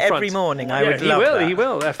like that every morning? I would love that. He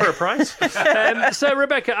will for a price. So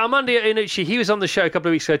Rebecca, Armando Iannucci, he was on the show a couple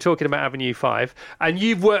of weeks ago talking about Avenue 5, and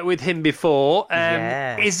you've worked with him before.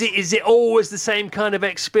 Yes. Is it always the same kind of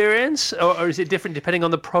experience, or is it different depending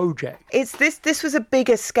on the project? It's this was a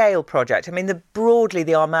bigger scale project. I mean, broadly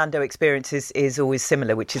the Armando experience is always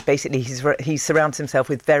similar, which is basically he surrounds himself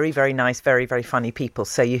with very, very nice, very, very funny people.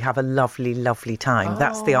 So you have a lovely, lovely time.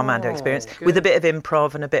 That's the Armando experience, with a bit of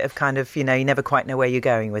improv and a bit of kind of, you never quite know where you're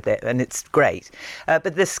going with it, and it's great.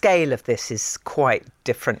 But the scale of this is quite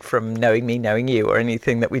different from Knowing Me, Knowing You, or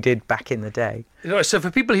anything that we did back in the day. So for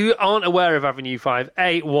people who aren't aware of Avenue 5,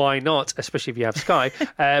 A, why not, especially if you have Sky,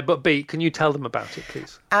 but B, can you tell them about it,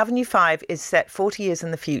 please? Avenue 5 is set 40 years in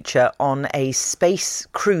the future on a space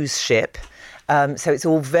cruise ship. So it's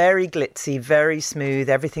all very glitzy, very smooth.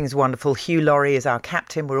 Everything's wonderful. Hugh Laurie is our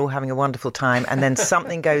captain. We're all having a wonderful time. And then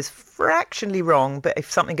something goes fractionally wrong. But if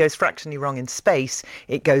something goes fractionally wrong in space,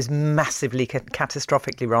 it goes massively,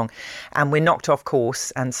 catastrophically wrong. And we're knocked off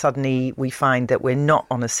course. And suddenly we find that we're not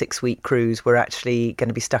on a 6-week cruise. We're actually going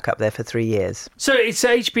to be stuck up there for 3 years. So it's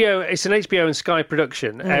HBO. It's an HBO and Sky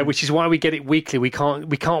production, which is why we get it weekly. We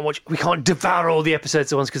can't devour all the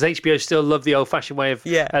episodes at once because HBO still love the old-fashioned way of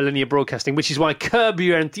linear broadcasting, which is why Curb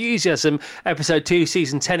Your Enthusiasm episode 2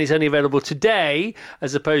 season 10 is only available today,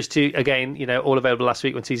 as opposed to, again, all available last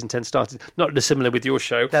week when season 10 started. Not dissimilar with your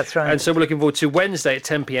show. That's right. And so we're looking forward to Wednesday at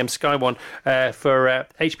 10 p.m. Sky One for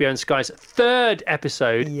HBO and Sky's third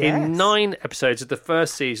episode in 9 episodes of the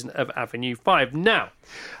first season of Avenue 5. Now,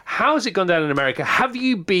 how has it gone down in America? Have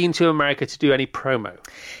you been to America to do any promo?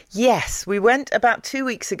 Yes, we went about 2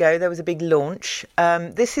 weeks ago. There was a big launch.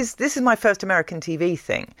 This is my first American TV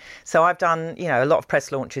thing. So I've done, a lot of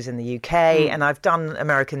press launches in the UK, and I've done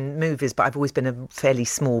American movies, but I've always been a fairly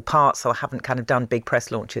small part, so I haven't kind of done big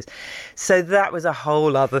press launches. So that was a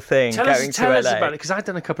whole other thing. Tell us about it, because I've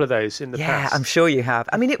done a couple of those in the past. Yeah, I'm sure you have.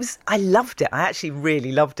 I mean, I loved it. I actually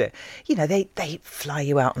really loved it. They fly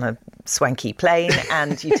you out on a swanky plane,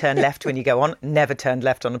 and you turn left when you go on. Never turned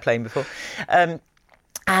left on a plane before.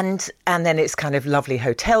 And then it's kind of lovely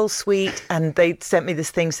hotel suite, and they sent me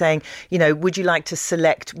this thing saying, would you like to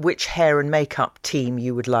select which hair and makeup team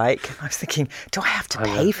you would like? And I was thinking, do I have to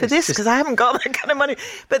pay for this? Because I haven't got that kind of money.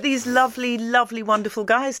 But these lovely, lovely, wonderful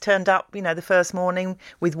guys turned up, the first morning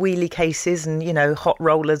with wheelie cases and, hot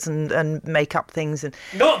rollers and makeup things. And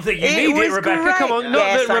not that you need it, Rebecca. Great. Come on,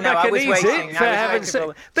 not that Rebecca needs it. For heaven's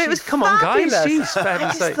sake. But it was come on, guys. Jeez, for I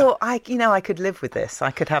heaven's just sake. thought, I could live with this.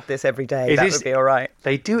 I could have this every day. That would be all right.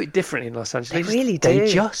 They do it differently in Los Angeles. They really do.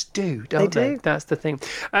 They just do, don't they? That's the thing.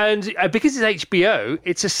 And because it's HBO,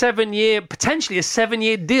 it's potentially a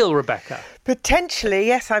 7-year deal, Rebecca. Potentially,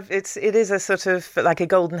 yes. It is a sort of like a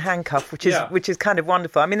golden handcuff, which is kind of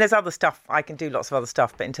wonderful. I mean, there's other stuff. I can do lots of other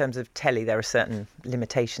stuff, but in terms of telly, there are certain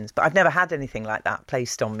limitations. But I've never had anything like that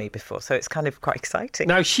placed on me before, so it's kind of quite exciting.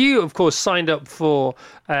 Now, Hugh, of course, signed up for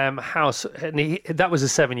House, and that was a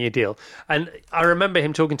 7-year deal. And I remember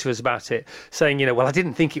him talking to us about it, saying, well, I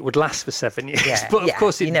didn't think it would last for 7 years, but of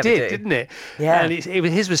course it did, didn't it? Yeah. And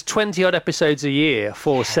his was 20-odd episodes a year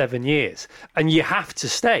for 7 years, and you have to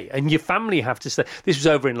stay, and your family have to stay. This was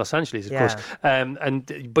over in Los Angeles, of course,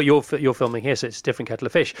 but you're filming here, so it's a different kettle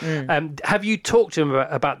of fish. Have you talked to him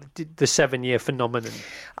about the 7-year phenomenon?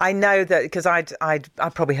 I know that because I'd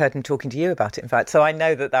probably heard him talking to you about it, in fact. So I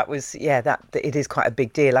know that was that it is quite a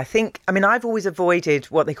big deal. I've always avoided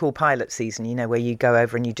what they call pilot season, where you go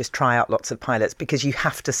over and you just try out lots of pilots because you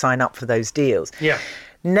have to sign up for those deals. Yeah.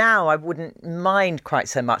 Now I wouldn't mind quite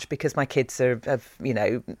so much because my kids have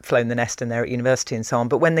flown the nest and they're at university and so on.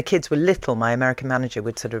 But when the kids were little, my American manager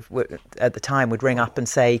would at the time would ring up and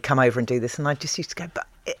say, come over and do this. And I just used to go, but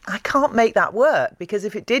I can't make that work because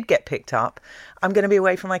if it did get picked up, I'm going to be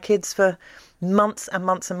away from my kids for months and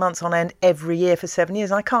months and months on end every year for 7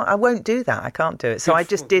 years. I won't do that. I can't do it. So I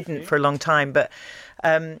just didn't for a long time. But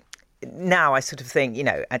now I sort of think,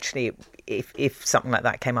 actually, if something like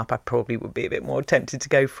that came up, I probably would be a bit more tempted to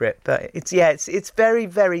go for it. But it's very,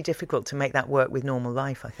 very difficult to make that work with normal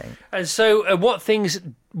life, I think. And so, what things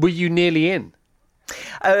were you nearly in?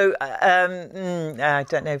 I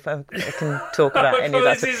don't know if I can talk about any of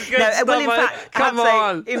that. In fact, come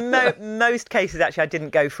on. In most cases, actually, I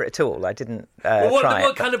didn't go for it at all. I didn't try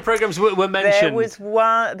what kind of programmes were mentioned?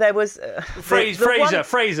 There was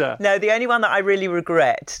Fraser. No, the only one that I really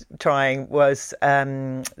regret trying was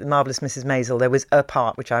Marvellous Mrs. Maisel. There was a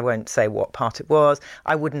part, which I won't say what part it was.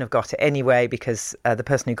 I wouldn't have got it anyway because the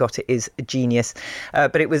person who got it is a genius.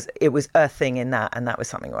 But it was a thing in that, and that was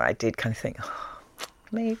something where I did kind of think,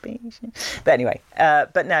 maybe. But anyway,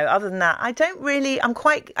 but no, other than that, I don't really,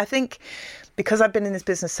 I think because I've been in this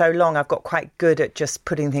business so long, I've got quite good at just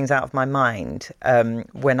putting things out of my mind.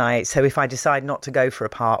 So if I decide not to go for a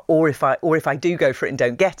part, or if I do go for it and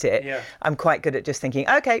don't get it, I'm quite good at just thinking,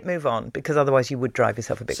 okay, move on, because otherwise you would drive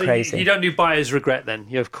yourself a bit crazy. You don't do buyer's regret then?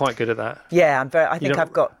 You're quite good at that? Yeah,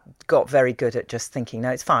 I've got very good at just thinking, no,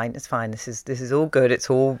 it's fine. This is all good. It's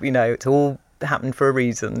all, it's all happened for a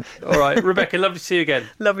reason. All right, Rebecca, lovely to see you again.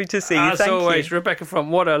 Lovely to see you. As always, Rebecca Front,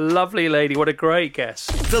 what a lovely lady, what a great guest.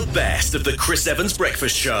 The best of the Chris Evans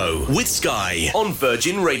Breakfast Show with Sky on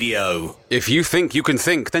Virgin Radio. If you think you can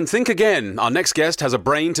think, then think again. Our next guest has a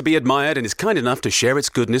brain to be admired and is kind enough to share its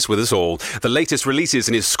goodness with us all. The latest releases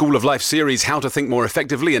in his School of Life series, How to Think More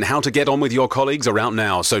Effectively and How to Get On With Your Colleagues, are out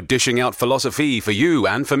now. So dishing out philosophy for you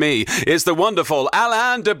and for me is the wonderful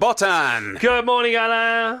Alain de Botton. Good morning,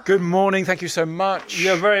 Alain. Good morning, thank you so much.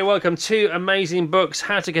 You're very welcome. 2 amazing books,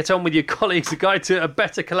 How to Get On With Your Colleagues, A Guide to a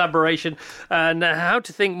Better Collaboration, and How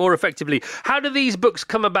to Think More Effectively. How do these books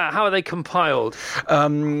come about? How are they compiled?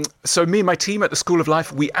 So me and my team at the School of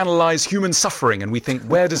Life, we analyse human suffering and we think,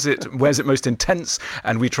 where's it most intense?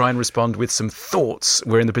 And we try and respond with some thoughts.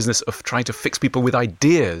 We're in the business of trying to fix people with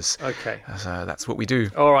ideas. Okay. So that's what we do.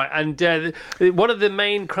 All right. And one of the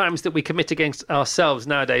main crimes that we commit against ourselves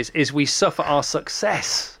nowadays is we suffer our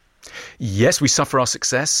success. Yes, we suffer our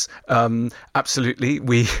success. Absolutely.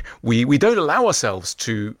 We don't allow ourselves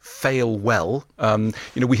to fail well.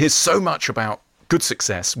 We hear so much about good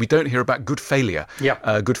success. We don't hear about good failure.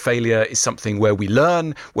 Yeah. Good failure is something where we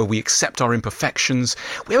learn, where we accept our imperfections.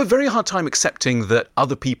 We have a very hard time accepting that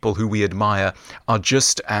other people who we admire are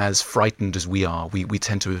just as frightened as we are. We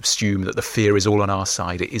tend to assume that the fear is all on our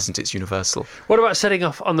side. It isn't. It's universal. What about setting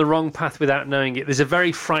off on the wrong path without knowing it? There's a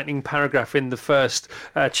very frightening paragraph in the first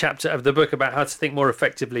chapter of the book about how to think more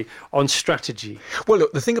effectively on strategy. Well,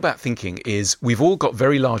 look, the thing about thinking is we've all got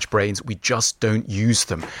very large brains. We just don't use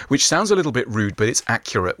them, which sounds a little bit rude, but it's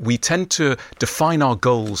accurate. We tend to define our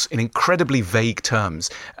goals in incredibly vague terms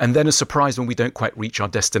and then are surprised when we don't quite reach our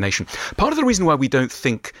destination. Part of the reason why we don't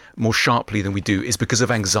think more sharply than we do is because of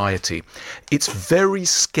anxiety. It's very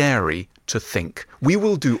scary to think. We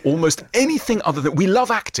will do almost anything other than... We love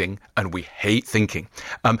acting and we hate thinking.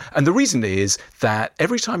 And the reason is that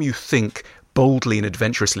every time you think boldly and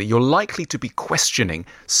adventurously, you're likely to be questioning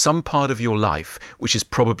some part of your life which is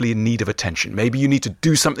probably in need of attention. Maybe you need to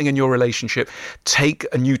do something in your relationship, take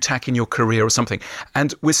a new tack in your career or something.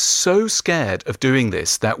 And we're so scared of doing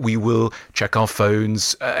this that we will check our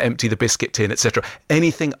phones, empty the biscuit tin, etc.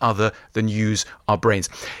 Anything other than use our brains.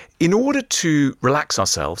 In order to relax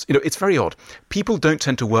ourselves, it's very odd. People don't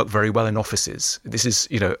tend to work very well in offices. This is,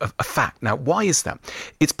 a fact. Now, why is that?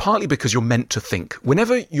 It's partly because you're meant to think.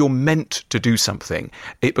 Whenever you're meant to do something,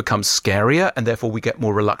 it becomes scarier and therefore we get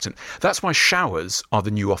more reluctant. That's why showers are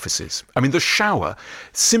the new offices. I mean, the shower,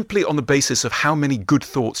 simply on the basis of how many good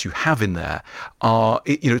thoughts you have in there, are,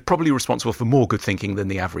 probably responsible for more good thinking than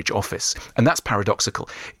the average office. And that's paradoxical.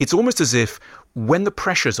 It's almost as if when the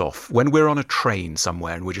pressure's off, when we're on a train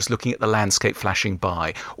somewhere and we're just looking at the landscape flashing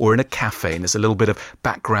by, or in a cafe and there's a little bit of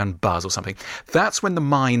background buzz or something, that's when the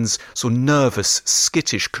mind's sort of nervous,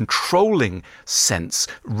 skittish, controlling sense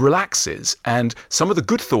relaxes and some of the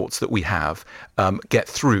good thoughts that we have get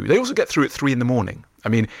through. They also get through at 3 a.m. I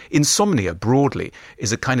mean, insomnia, broadly,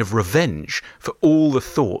 is a kind of revenge for all the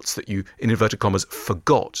thoughts that you, in inverted commas,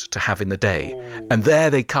 forgot to have in the day. And there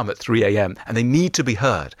they come at 3 a.m. and they need to be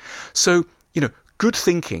heard. So, good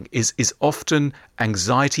thinking is often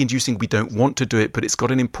anxiety-inducing. We don't want to do it, but it's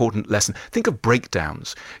got an important lesson. Think of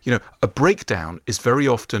breakdowns. A breakdown is very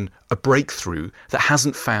often a breakthrough that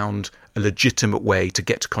hasn't found a legitimate way to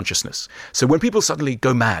get to consciousness. So when people suddenly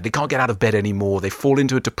go mad, they can't get out of bed anymore, they fall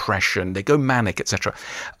into a depression, they go manic, etc.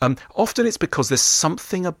 Often it's because there's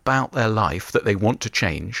something about their life that they want to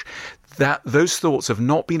change. that those thoughts have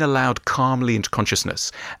not been allowed calmly into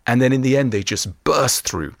consciousness, and then in the end they just burst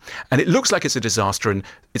through. And it looks like it's a disaster, and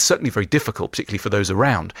it's certainly very difficult, particularly for those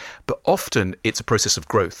around, but often it's a process of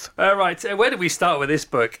growth. Right, where do we start with this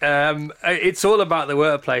book? It's all about the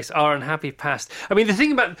workplace, our unhappy past. I mean, the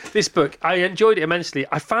thing about this book, I enjoyed it immensely.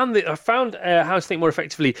 I found How to Think More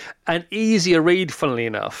Effectively an easier read, funnily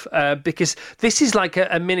enough, because this is like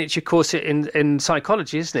a miniature course in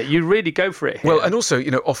psychology, isn't it? You really go for it here. Well, and also,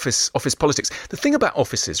 office politics. The thing about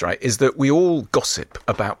offices, right, is that we all gossip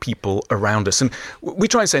about people around us. And we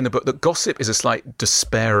try and say in the book that gossip is a slight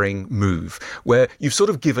despairing move where you've sort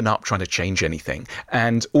of given up trying to change anything.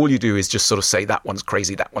 And all you do is just sort of say, that one's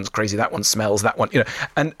crazy, that one smells, that one,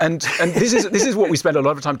 and this is what we spend a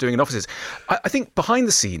lot of time doing in offices. I think behind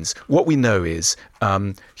the scenes, what we know is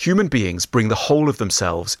human beings bring the whole of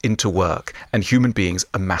themselves into work, and human beings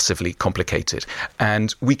are massively complicated.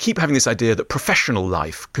 And we keep having this idea that professional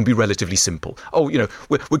life can be relatively simple. Oh,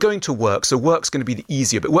 we're going to work, so work's going to be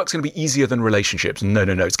easier, but work's going to be easier than relationships. No,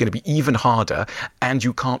 it's going to be even harder, and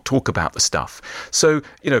you can't talk about the stuff. So,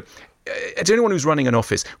 to anyone who's running an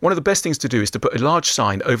office, one of the best things to do is to put a large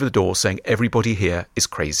sign over the door saying everybody here is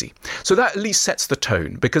crazy. So that at least sets the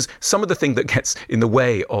tone, because some of the thing that gets in the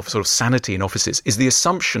way of sort of sanity in offices is the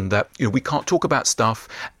assumption that we can't talk about stuff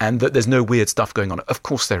and that there's no weird stuff going on. Of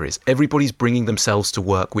course there is. Everybody's bringing themselves to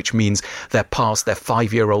work, which means their past, their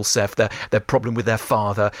 5-year-old self, their problem with their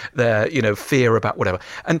father, their fear about whatever.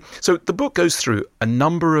 And so the book goes through a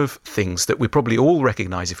number of things that we probably all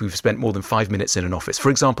recognise if we've spent more than 5 minutes in an office. For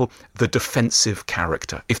example, the defensive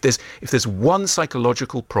character. If there's one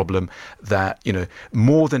psychological problem that,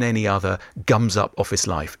 more than any other gums up office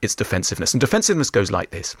life, it's defensiveness. And defensiveness goes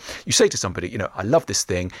like this. You say to somebody, I love this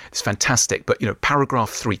thing, it's fantastic, but,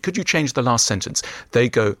 paragraph 3, could you change the last sentence? They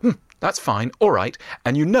go, that's fine, all right,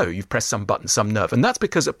 and you've pressed some button, some nerve. And that's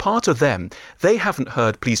because a part of them, they haven't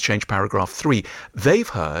heard, please change paragraph 3. They've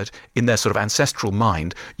heard, in their sort of ancestral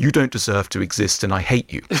mind, you don't deserve to exist and I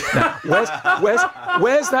hate you. Now,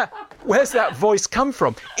 where's that voice come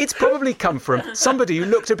from? It's probably come from somebody who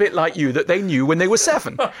looked a bit like you that they knew when they were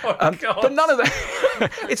 7. But none of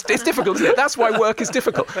that... it's difficult, isn't it? That's why work is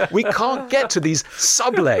difficult. We can't get to these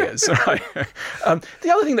sub-layers, right?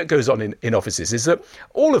 The other thing that goes on in offices is that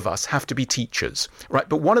all of us have to be teachers, right?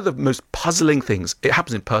 But one of the most puzzling things, it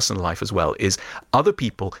happens in personal life as well, is other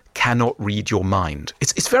people cannot read your mind.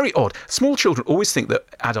 It's very odd. Small children always think that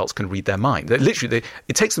adults can read their mind.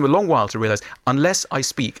 It takes them a long while to realise, unless I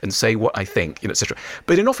speak and say what I think, etc.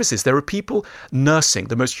 But in offices, there are people nursing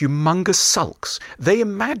the most humongous sulks. They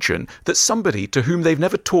imagine that somebody to whom they've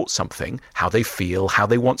never taught something, how they feel, how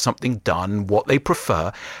they want something done, what they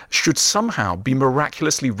prefer, should somehow be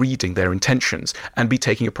miraculously reading their intentions and be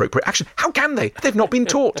taking appropriate action. How can they? They've not been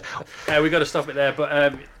taught. We've got to stop it there,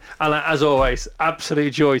 but Alan, as always,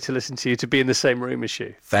 absolute joy to listen to you, to be in the same room as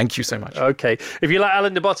you. Thank you so much. Okay. If you like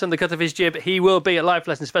Alan de Botton, the cut of his jib, he will be at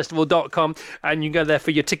lifelessonsfestival.com, and you can go there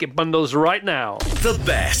for your ticket bundles right now. The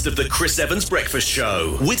best of the Chris Evans Breakfast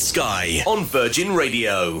Show with Sky on Virgin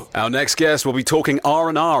Radio. Our next guest will be talking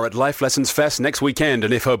R&R at Life Lessons Fest next weekend,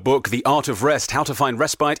 and if her book, The Art of Rest, How to Find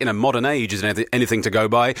Respite in a Modern Age, is anything to go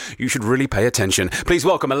by, you should really pay attention. Please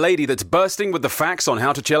welcome a lady that's bursting with the facts on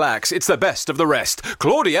how to chillax. It's the best of the rest,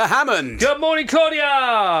 Claudia Hammond. Good morning,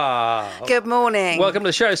 Claudia. Good morning. Welcome to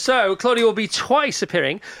the show. So, Claudia will be twice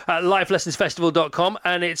appearing at lifelessonsfestival.com,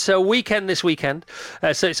 and it's a weekend this weekend.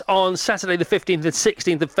 So it's on Saturday the 15th and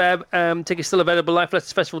 16th of Feb. Tickets still available,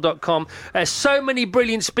 lifelessonsfestival.com. So many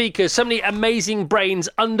brilliant speakers, so many amazing brains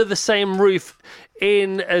under the same roof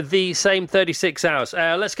in the same 36 hours.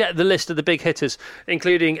 Let's get the list of the big hitters,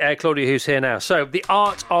 including Claudia, who's here now. So, The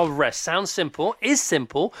Art of Rest. Sounds simple, is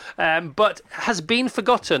simple, but has been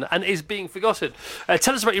forgotten and is being forgotten.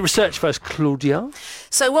 Tell us about your research first, Claudia.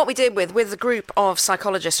 So what we did with a group of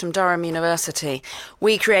psychologists from Durham University,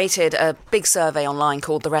 we created a big survey online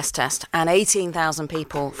called The Rest Test, and 18,000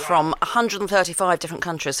 people from 135 different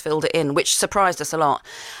countries filled it in, which surprised us a lot.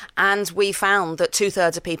 And we found that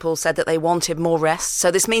 2/3 of people said that they wanted more rest.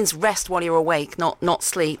 So this means rest while you're awake, not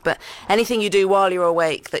sleep, but anything you do while you're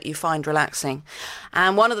awake that you find relaxing.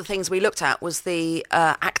 And one of the things we looked at was the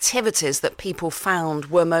activities that people found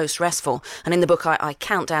were most restful. And in the book, I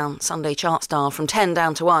count down Sunday chart style from 10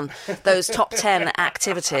 down to 1, those top 10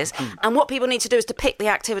 activities. And what people need to do is to pick the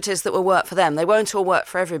activities that will work for them. They won't all work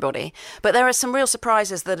for everybody, but there are some real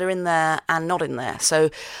surprises that are in there and not in there. So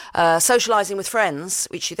socialising with friends,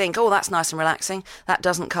 which you think, oh, that's nice and relaxing, that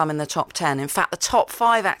doesn't come in the top 10. In fact, the top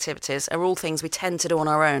 5 activities are all things we tend to do on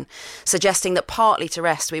our own, suggesting that partly to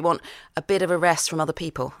rest, we want a bit of a rest from other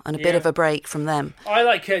people and a bit of a break from them. I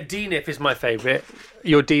like DNIF is my favourite.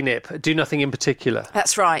 your DNIP, do nothing in particular.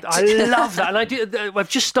 That's right. I love that, and I've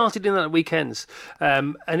just started doing that at weekends.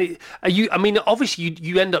 Obviously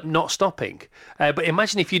you end up not stopping, but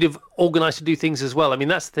imagine if you'd have organised to do things as well. I mean,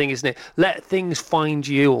 that's the thing, isn't it? Let things find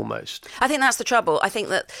you almost. I think that's the trouble. I think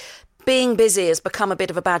that being busy has become a bit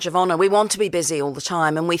of a badge of honour. We want to be busy all the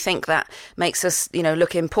time, and we think that makes us,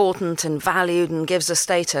 look important and valued and gives us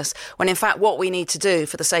status, when in fact what we need to do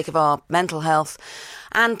for the sake of our mental health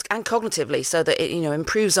and cognitively, so that it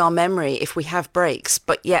improves our memory if we have breaks,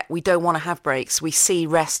 but yet we don't want to have breaks. We see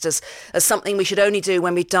rest as something we should only do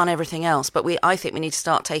when we've done everything else, but I think we need to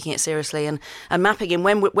start taking it seriously and mapping in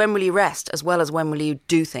when will you rest as well as when will you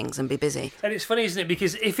do things and be busy. And it's funny, isn't it,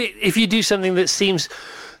 because if you do something that seems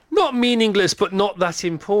not meaningless but not that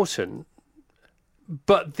important,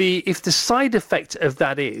 but if the side effect of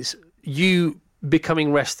that is you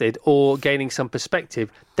becoming rested or gaining some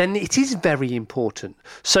perspective, then it is very important.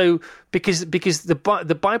 So because the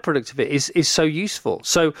byproduct of it is so useful.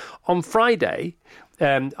 So on Friday,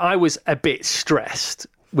 I was a bit stressed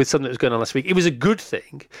with something that was going on last week. It was a good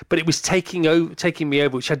thing, but it was taking me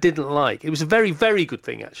over, which I didn't like. It was a very, very good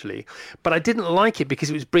thing, actually, but I didn't like it because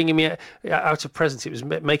it was bringing me out of presence. It was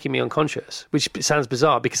making me unconscious, which sounds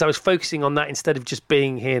bizarre because I was focusing on that instead of just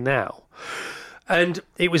being here now. And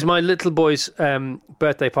it was my little boy's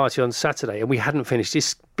birthday party on Saturday, and we hadn't finished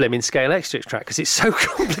this blimmin' scale extra track because it's so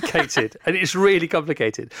complicated, and it's really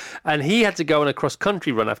complicated. And he had to go on a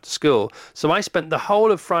cross-country run after school. So I spent the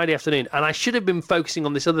whole of Friday afternoon, and I should have been focusing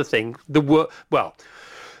on this other thing.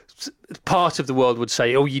 Part of the world would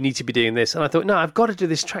say, oh, you need to be doing this. And I thought, no, I've got to do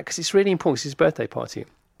this track because it's really important. It's his birthday party.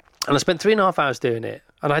 And I spent 3.5 hours doing it,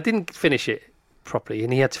 and I didn't finish it properly,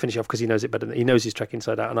 and he had to finish off because he knows it better than he knows his track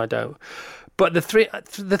inside out, and I don't. But the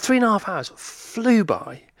 3.5 hours flew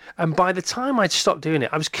by, and by the time I'd stopped doing it,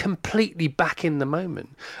 I was completely back in the moment.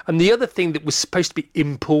 And the other thing that was supposed to be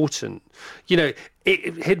important, it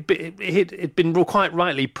had been quite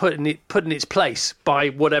rightly put in its place by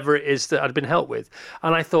whatever it is that I'd been helped with.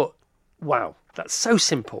 And I thought, wow, that's so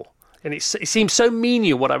simple. And it seemed so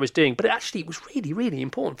menial what I was doing, but it was really, really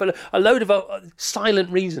important for a load of silent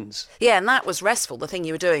reasons. Yeah, and that was restful, the thing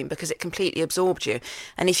you were doing, because it completely absorbed you.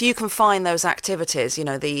 And if you can find those activities,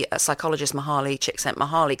 the psychologist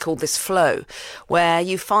Csikszentmihalyi called this flow, where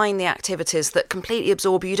you find the activities that completely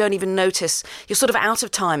absorb you, you don't even notice, you're sort of out of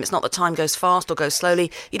time. It's not that time goes fast or goes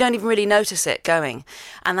slowly. You don't even really notice it going.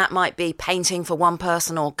 And that might be painting for one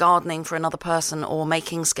person or gardening for another person or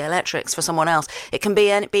making scalextrics for someone else. It can be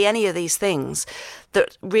any of these things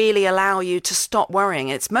that really allow you to stop worrying.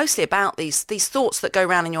 It's mostly about these thoughts that go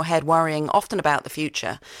around in your head, worrying often about the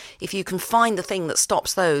future. If you can find the thing that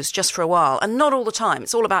stops those just for a while, and not all the time,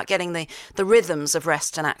 it's all about getting the rhythms of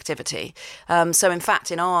rest and activity. So in fact,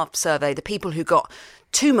 in our survey, the people who got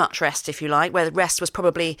too much rest, if you like, where the rest was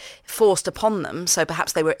probably forced upon them, so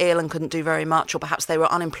perhaps they were ill and couldn't do very much, or perhaps they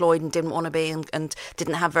were unemployed and didn't want to be and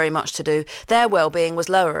didn't have very much to do, their well-being was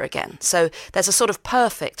lower again. So there's a sort of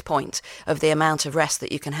perfect point of the amount of rest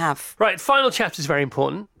that you can have. Right, final chapter is very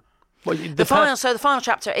important. The final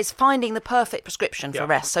chapter is finding the perfect prescription for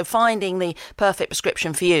rest. So finding the perfect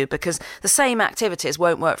prescription for you, because the same activities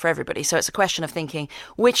won't work for everybody. So it's a question of thinking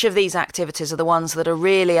which of these activities are the ones that are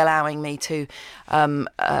really allowing me to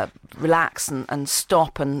relax and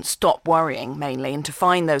stop worrying mainly, and to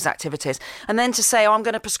find those activities. And then to say, I'm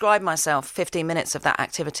going to prescribe myself 15 minutes of that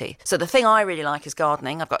activity. So the thing I really like is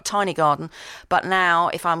gardening. I've got a tiny garden, but now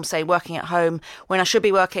if I'm, say, working at home, when I should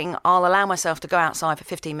be working, I'll allow myself to go outside for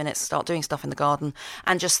 15 minutes, start doing stuff in the garden,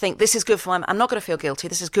 and just think, this is good for I'm not going to feel guilty,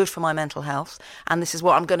 this is good for my mental health, and this is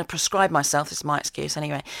what I'm going to prescribe myself. This is my excuse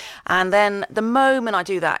anyway. And then the moment I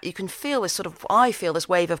do that, you can feel this I feel this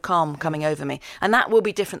wave of calm coming over me, and that will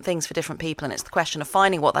be different things for different people, and it's the question of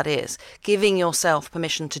finding what that is, giving yourself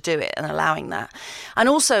permission to do it and allowing that, and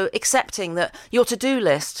also accepting that your to-do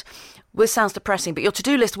list, this sounds depressing, but your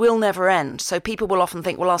to-do list will never end. So people will often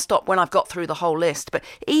think, well, I'll stop when I've got through the whole list. But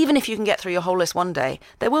even if you can get through your whole list one day,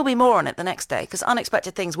 there will be more on it the next day, because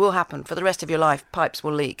unexpected things will happen for the rest of your life. Pipes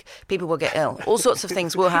will leak. People will get ill. All sorts of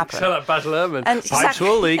things will happen. So like Baz Luhrmann. Pipes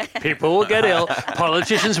will leak. People will get ill.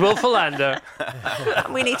 Politicians will philander.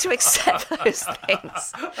 We need to accept those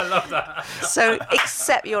things. I love that. So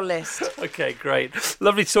accept your list. Okay, great.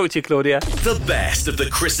 Lovely to talk to you, Claudia. The best of the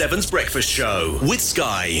Chris Evans Breakfast Show with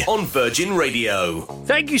Sky on Virgin Radio.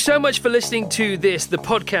 Thank you so much for listening to this, the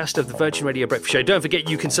podcast of the Virgin Radio Breakfast Show. Don't forget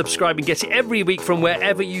you can subscribe and get it every week from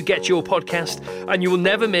wherever you get your podcast, and you will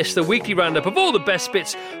never miss the weekly roundup of all the best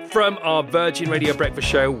bits from our Virgin Radio Breakfast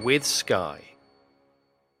Show with Sky.